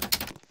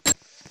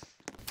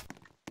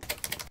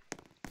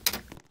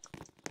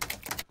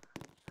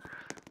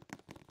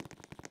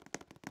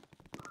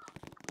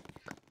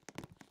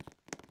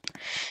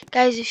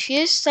 Guys, if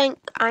you think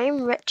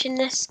I'm rich in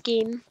this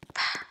game,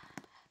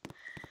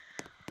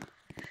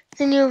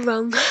 then you're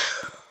wrong.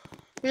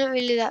 I'm not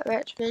really that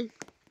rich, man.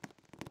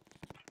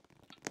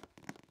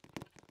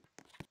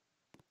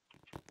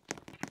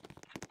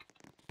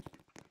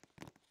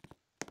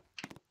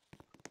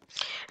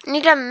 I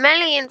need 1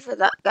 million for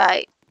that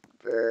guy.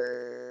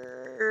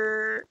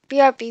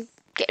 BRB,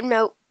 get him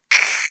out.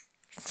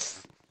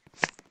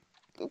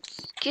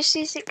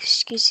 Excuses,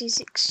 excuses,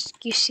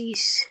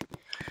 excuses.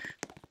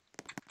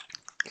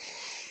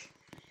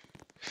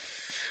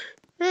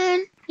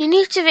 Man, you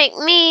need to make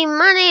me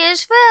money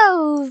as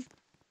well.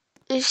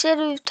 Instead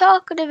of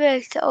talking about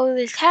it all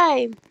the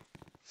time.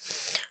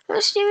 How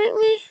much do you make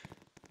me?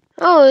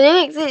 Oh,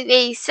 they make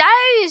me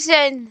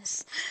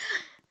thousands.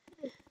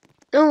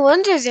 No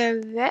wonder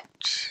they're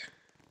rich.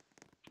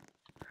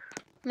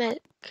 Milk,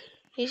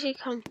 here she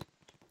comes.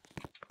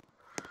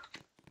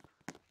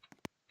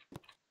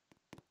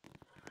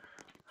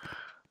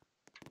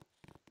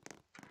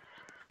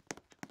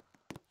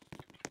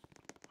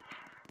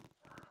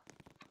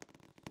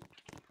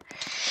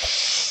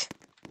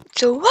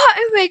 So what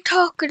are we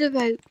talking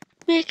about?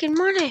 Making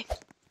money.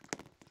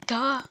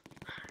 Duh.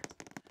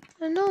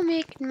 I know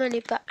making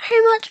money, but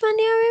how much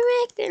money are we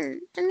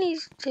making? I need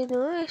to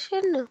know, I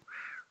should know.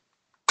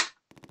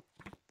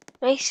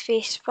 My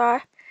space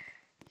bar.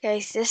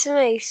 Guys, this is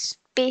my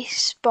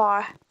space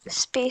bar.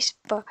 Space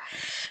bar.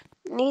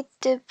 Need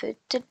to put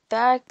it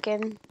back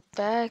in,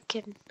 back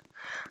in,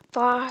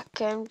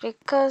 back in,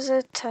 because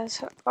it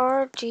has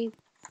RGB.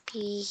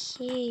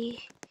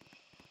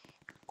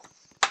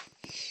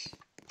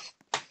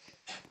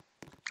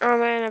 Oh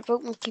man, I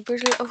broke my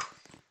keyboard a little.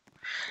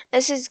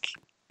 This is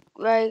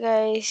right,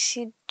 guys.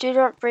 You do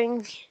not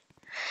bring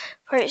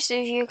parts of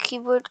your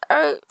keyboard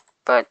out,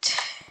 but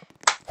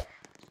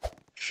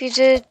if you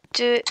do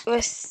it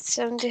with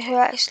somebody who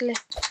actually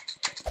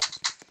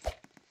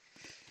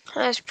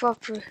has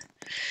proper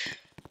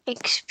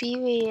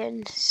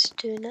experience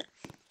doing it.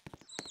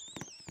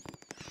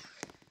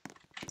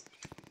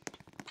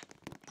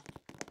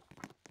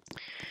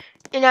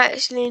 And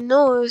actually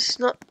knows,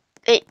 not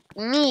like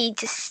me,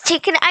 just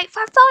taking it out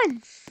for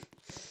fun.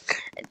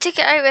 I took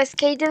it out with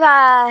kind of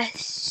a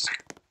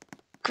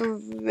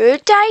screwdriver.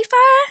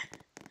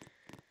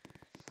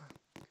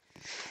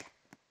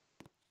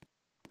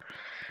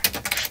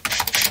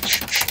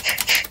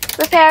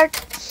 Repaired.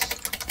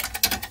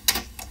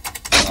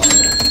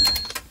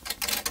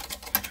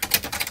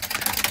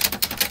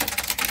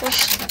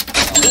 Just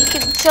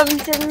making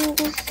something.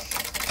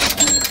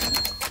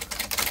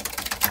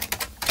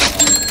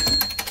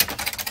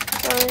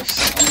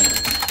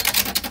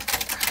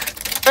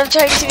 I'm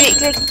trying to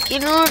make, like, you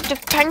know, the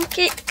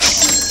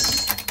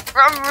pancakes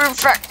from our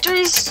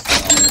factories.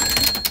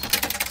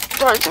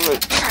 Trying to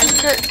make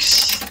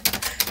pancakes.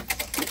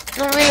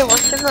 Not really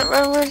working that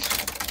well one.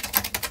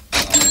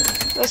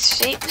 With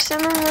shapes in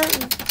them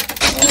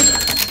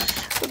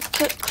would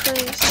cook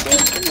crazy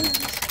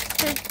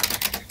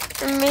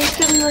and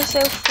making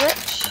myself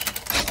rich.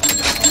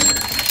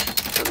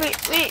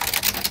 Wait.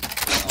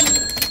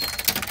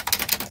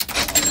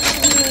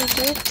 Really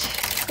good.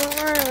 Don't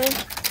worry.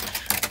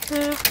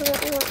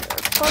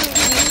 Probably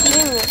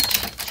name it.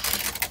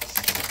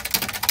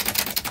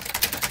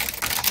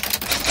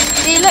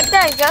 See, look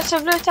guys, that's a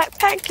blue tack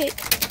pancake.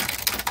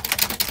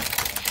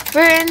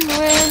 Win.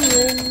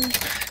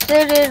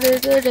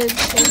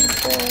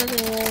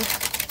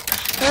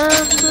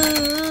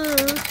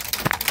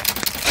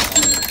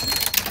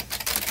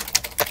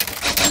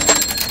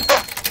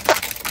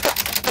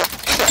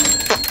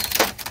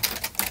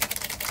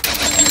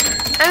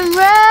 I'm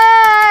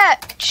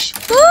rich!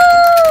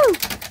 Woo!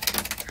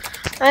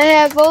 I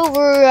have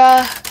over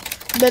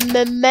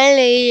a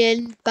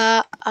million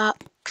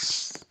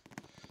bucks.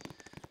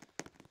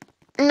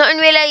 Not in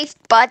real life,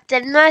 but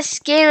in this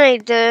game I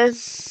do.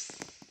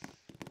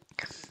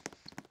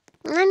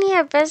 None of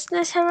your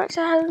business how much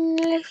I have in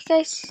real life,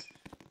 guys.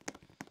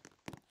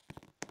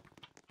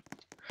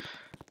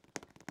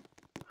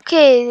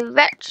 Okay, the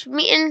rich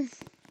meeting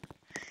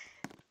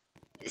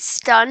is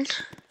done.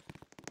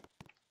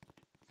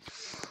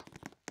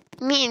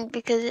 Meeting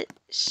because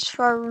it's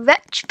for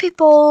rich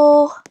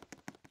people.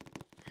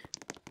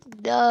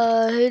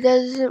 Duh, who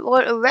doesn't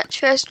want a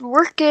rich person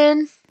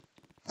working?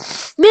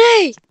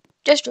 Me!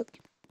 Just joking.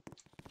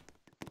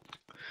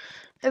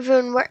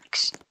 Everyone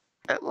works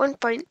at one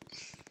point.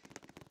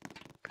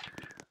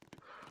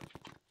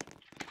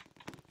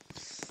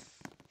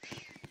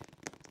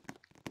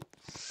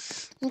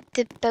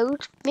 To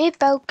build me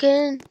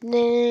balcony.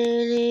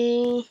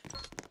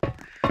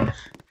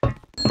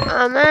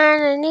 Oh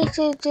man, I need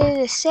to do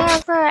the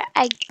server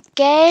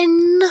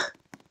again.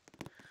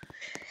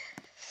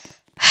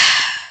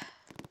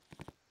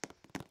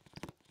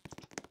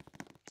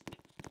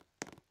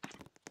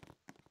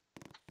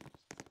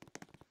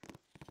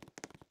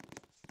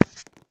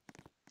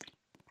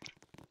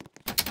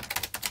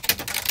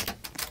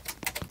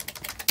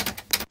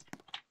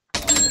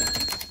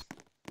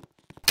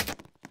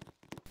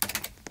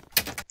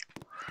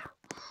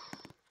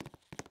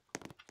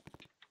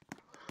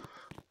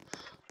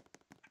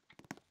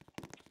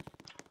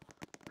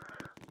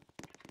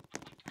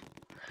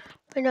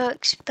 We're now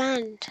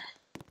expand.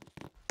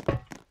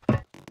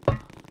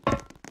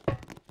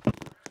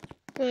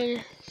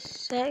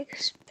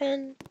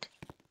 Expand.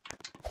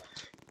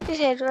 You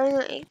said why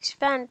not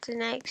expand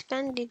and I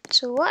expanded.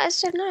 So what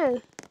is it now?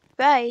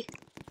 Right.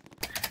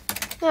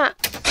 Yeah.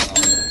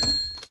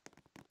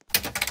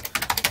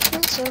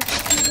 That's it.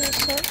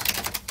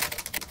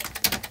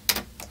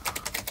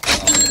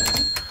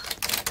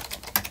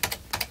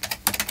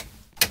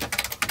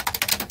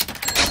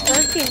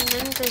 I've been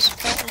in this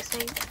bit, I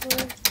think.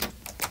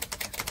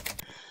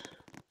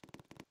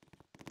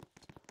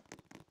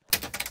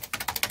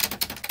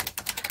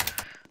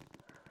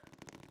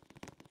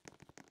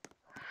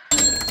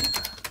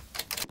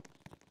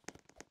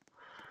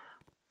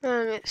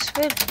 Man, it's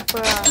good,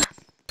 bruh.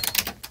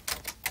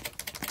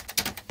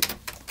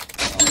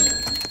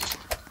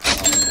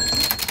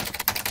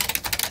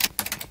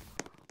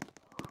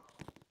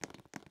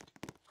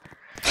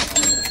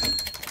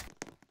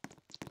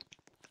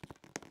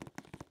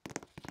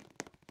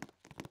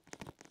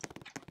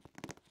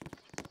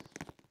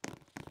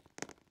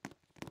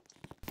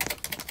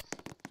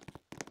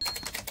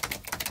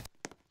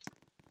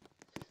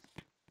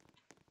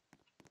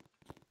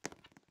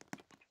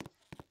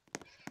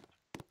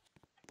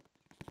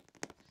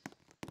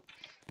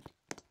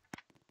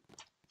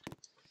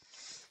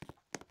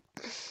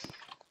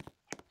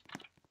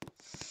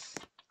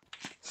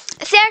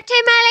 $30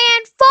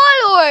 million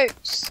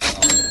followers!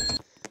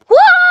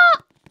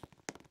 What?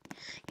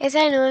 Yes,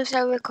 I know I'm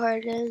still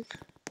recording.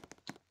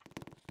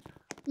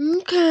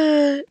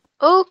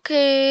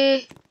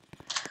 Okay.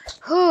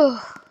 Whew.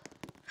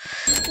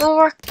 My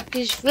work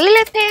is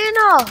really paying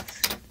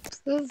off.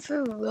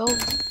 Over wrong.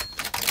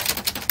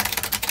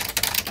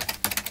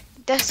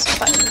 This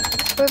button.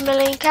 4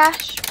 million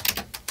cash.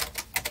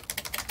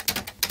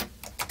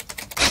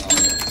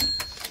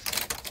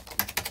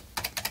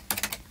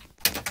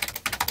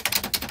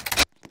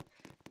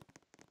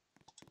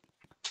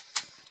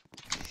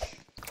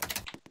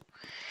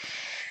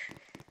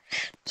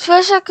 So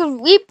I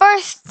could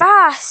rebirth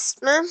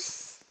fast, man.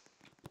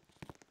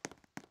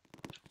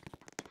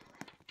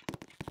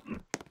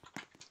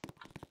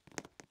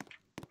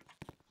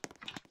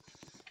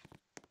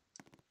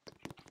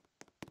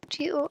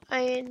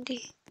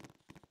 G-O-I-N-D.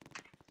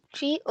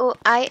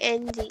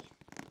 G-O-I-N-D.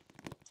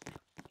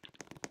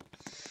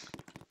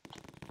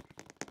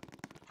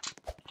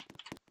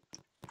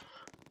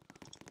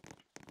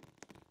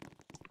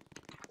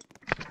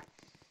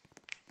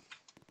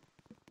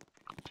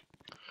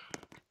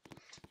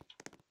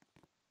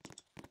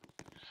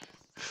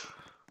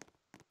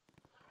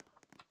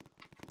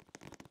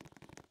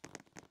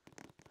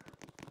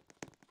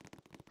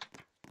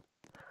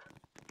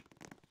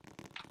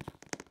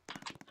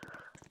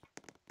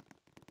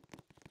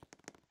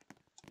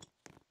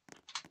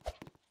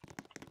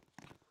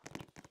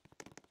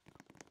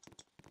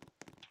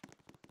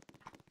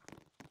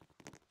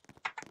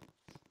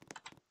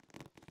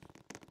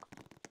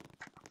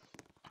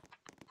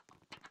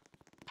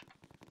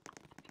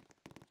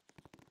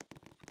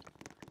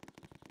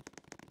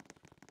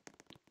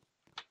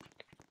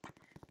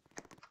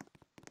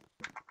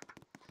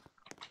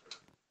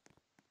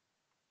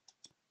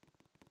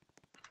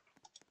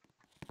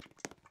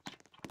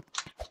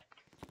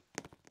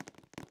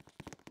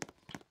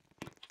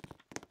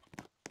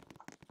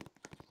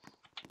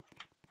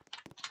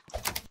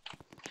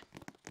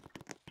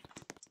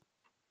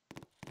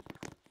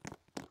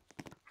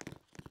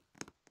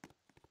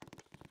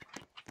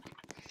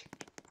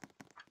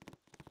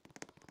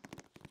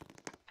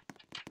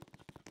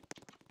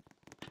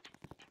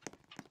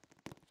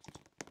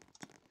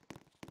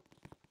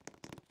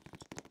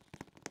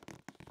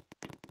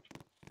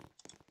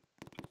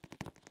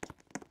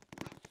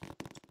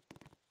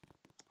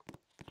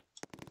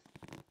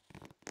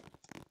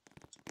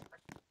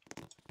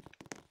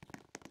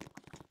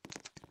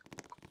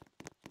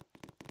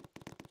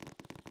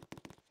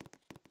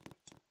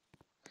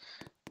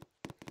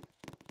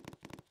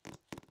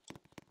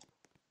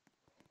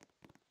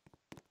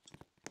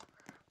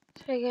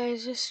 Sorry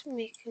guys, just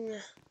making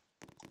a...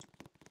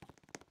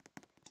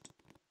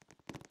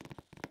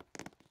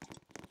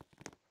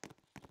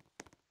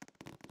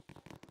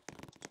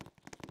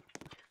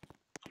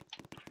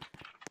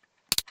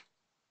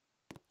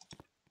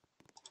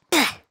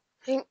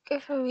 I think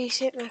if I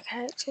reset my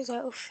character,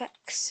 that'll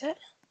fix it.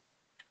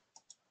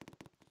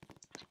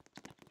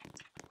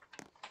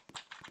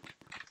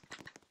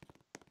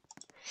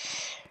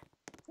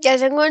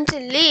 Guys, I'm going to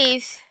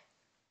leave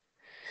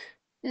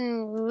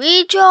and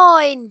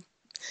rejoin.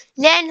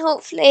 Then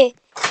hopefully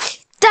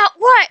that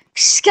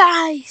works,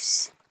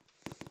 guys.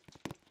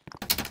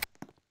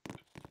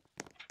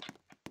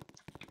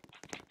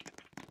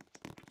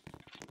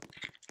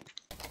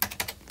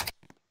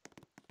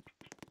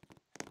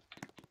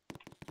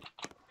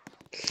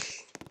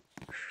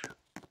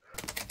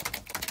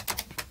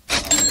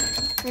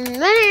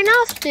 Million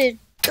often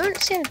don't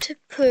seem to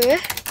poo. 3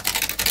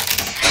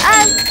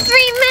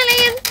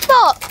 million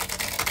bucks.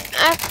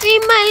 3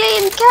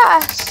 million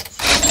cash.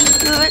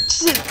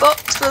 Which is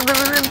box for the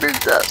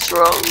remembered that's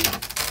wrong.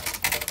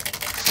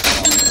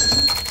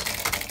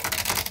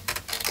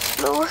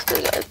 No,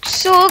 I'm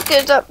so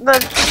good at my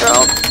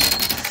job.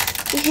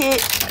 I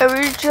hate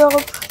every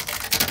job.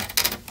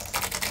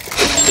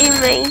 You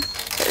mean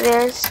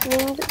there's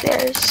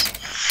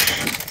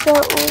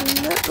that one,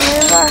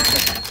 whatever.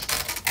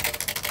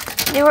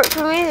 They work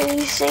for me.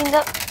 They signed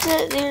up to.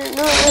 They didn't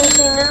know what they were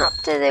signing up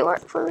to. They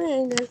work for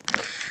me.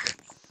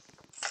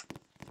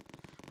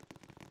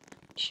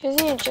 Sure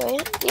they enjoy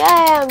it.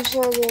 Yeah, I'm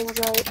sure they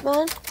enjoy it,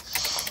 man.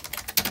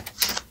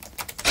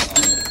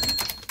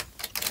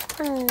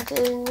 And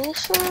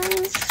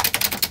donations.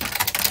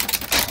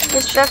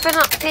 Just ripping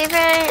up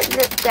paper.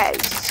 Look,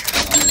 guys.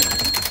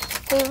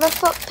 We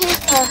rip up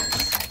paper.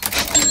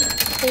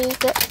 And you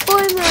get 4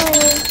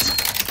 million.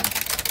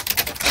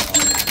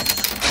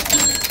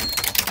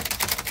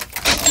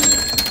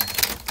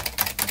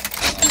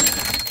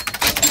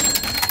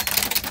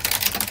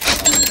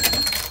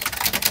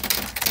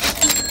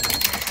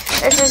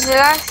 This is the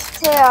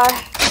last tier.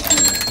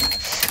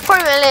 4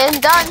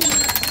 million done.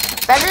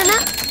 Better than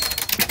it?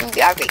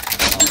 Garbage.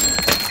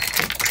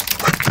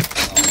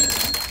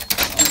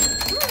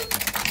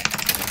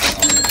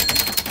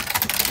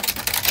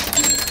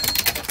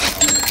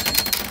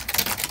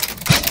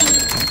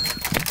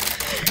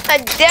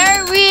 And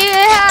there we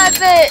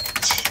have it.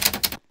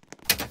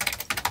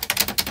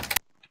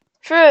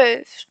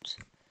 Proved.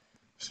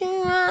 See,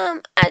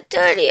 Mom, I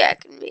told you I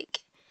can make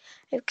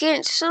it. I've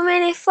gained so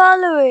many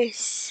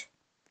followers.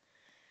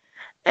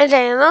 And I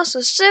am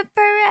also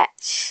super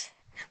rich.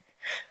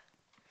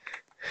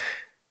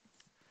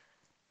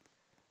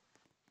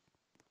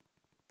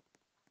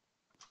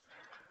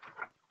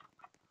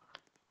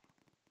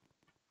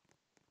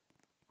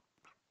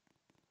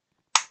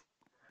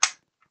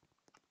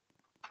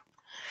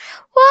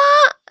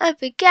 a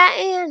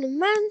spaghetti and a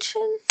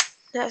mansion.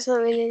 That's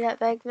not really that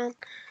big, man.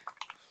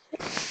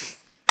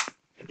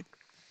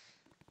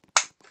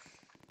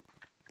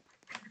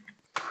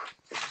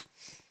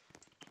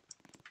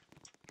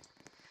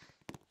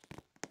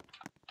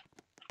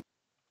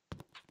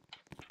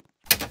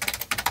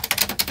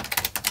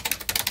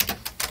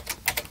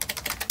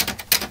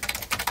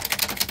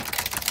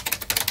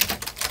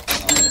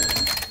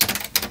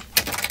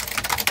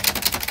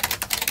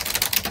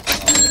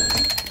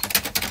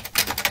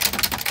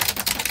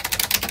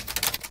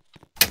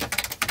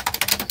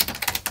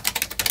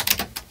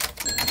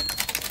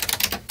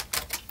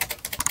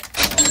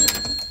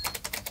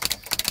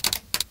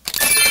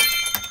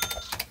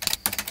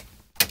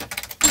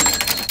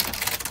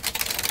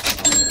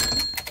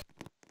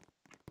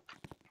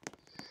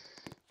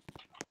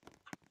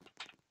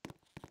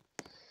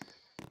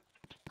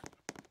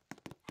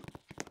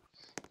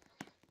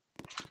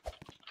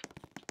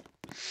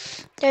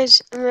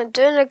 Guys, I'm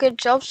doing a good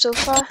job so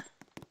far.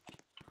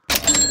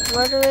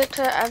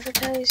 Moderator,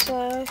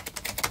 advertiser.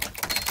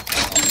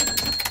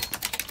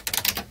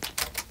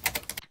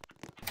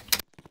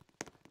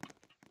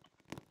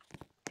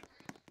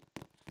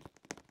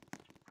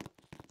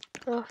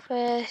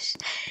 Office.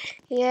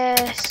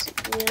 Yes,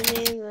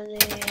 money.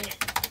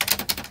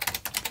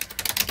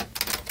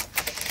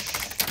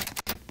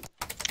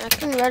 I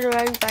can run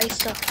around buy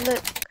stuff.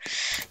 Look.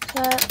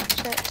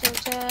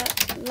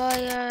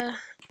 Lawyer,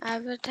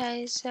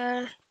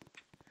 advertiser.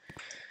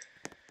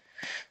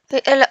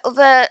 Wait a little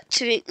bit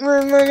to make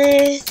more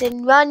money.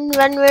 Then run.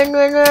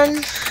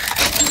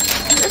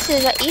 This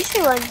is an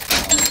easy one.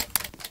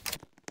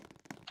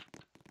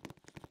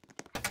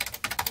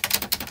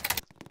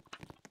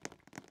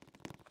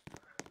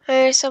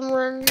 Hire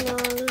someone, no.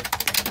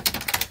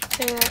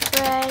 Hire a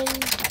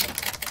friend.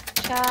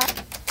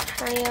 Chat.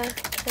 Hire.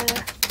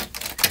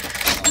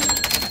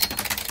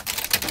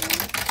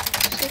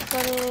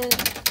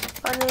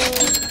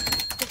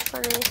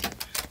 Funny.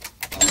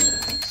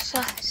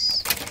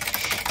 Sus.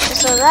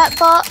 So that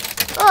bot.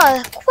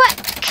 Oh, quick.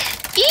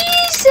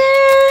 Easy.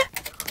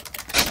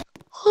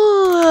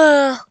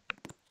 Who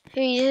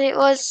you think it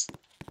was?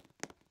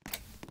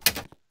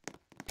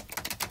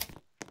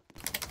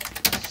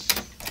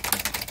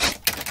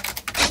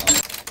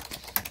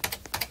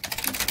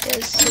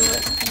 Just do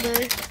it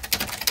now.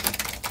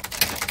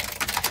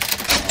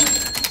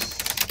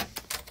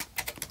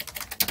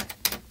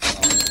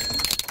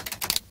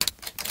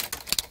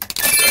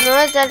 No,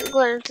 I didn't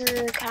go into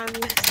the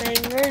camera thing.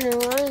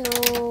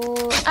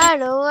 I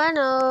know.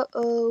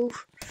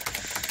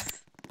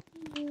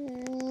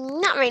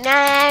 Not right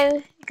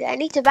now. I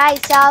need to buy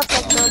stuff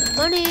with my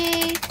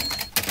money.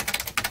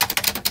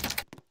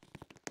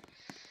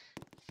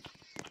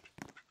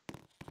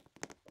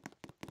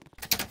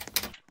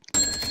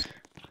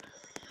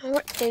 I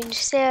went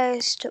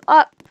downstairs to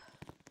up,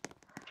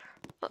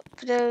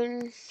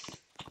 down.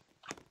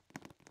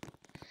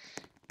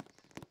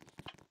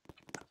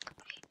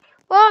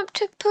 Well, up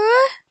to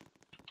poor?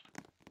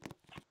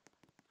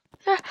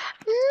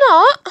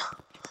 Not.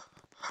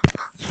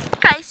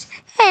 Guys,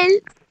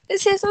 help.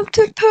 It says I'm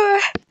too poor.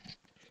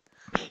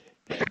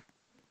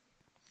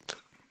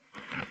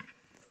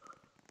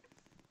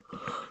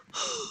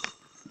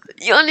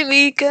 Yawning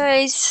me,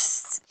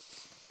 guys.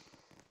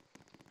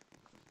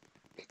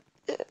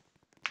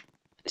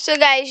 So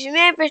guys,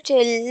 remember to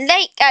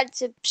like and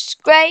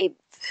subscribe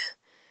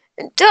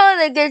and do all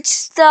the good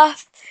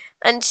stuff.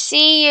 And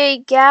see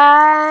you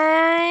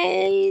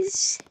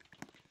guys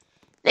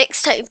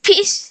next time.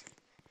 Peace.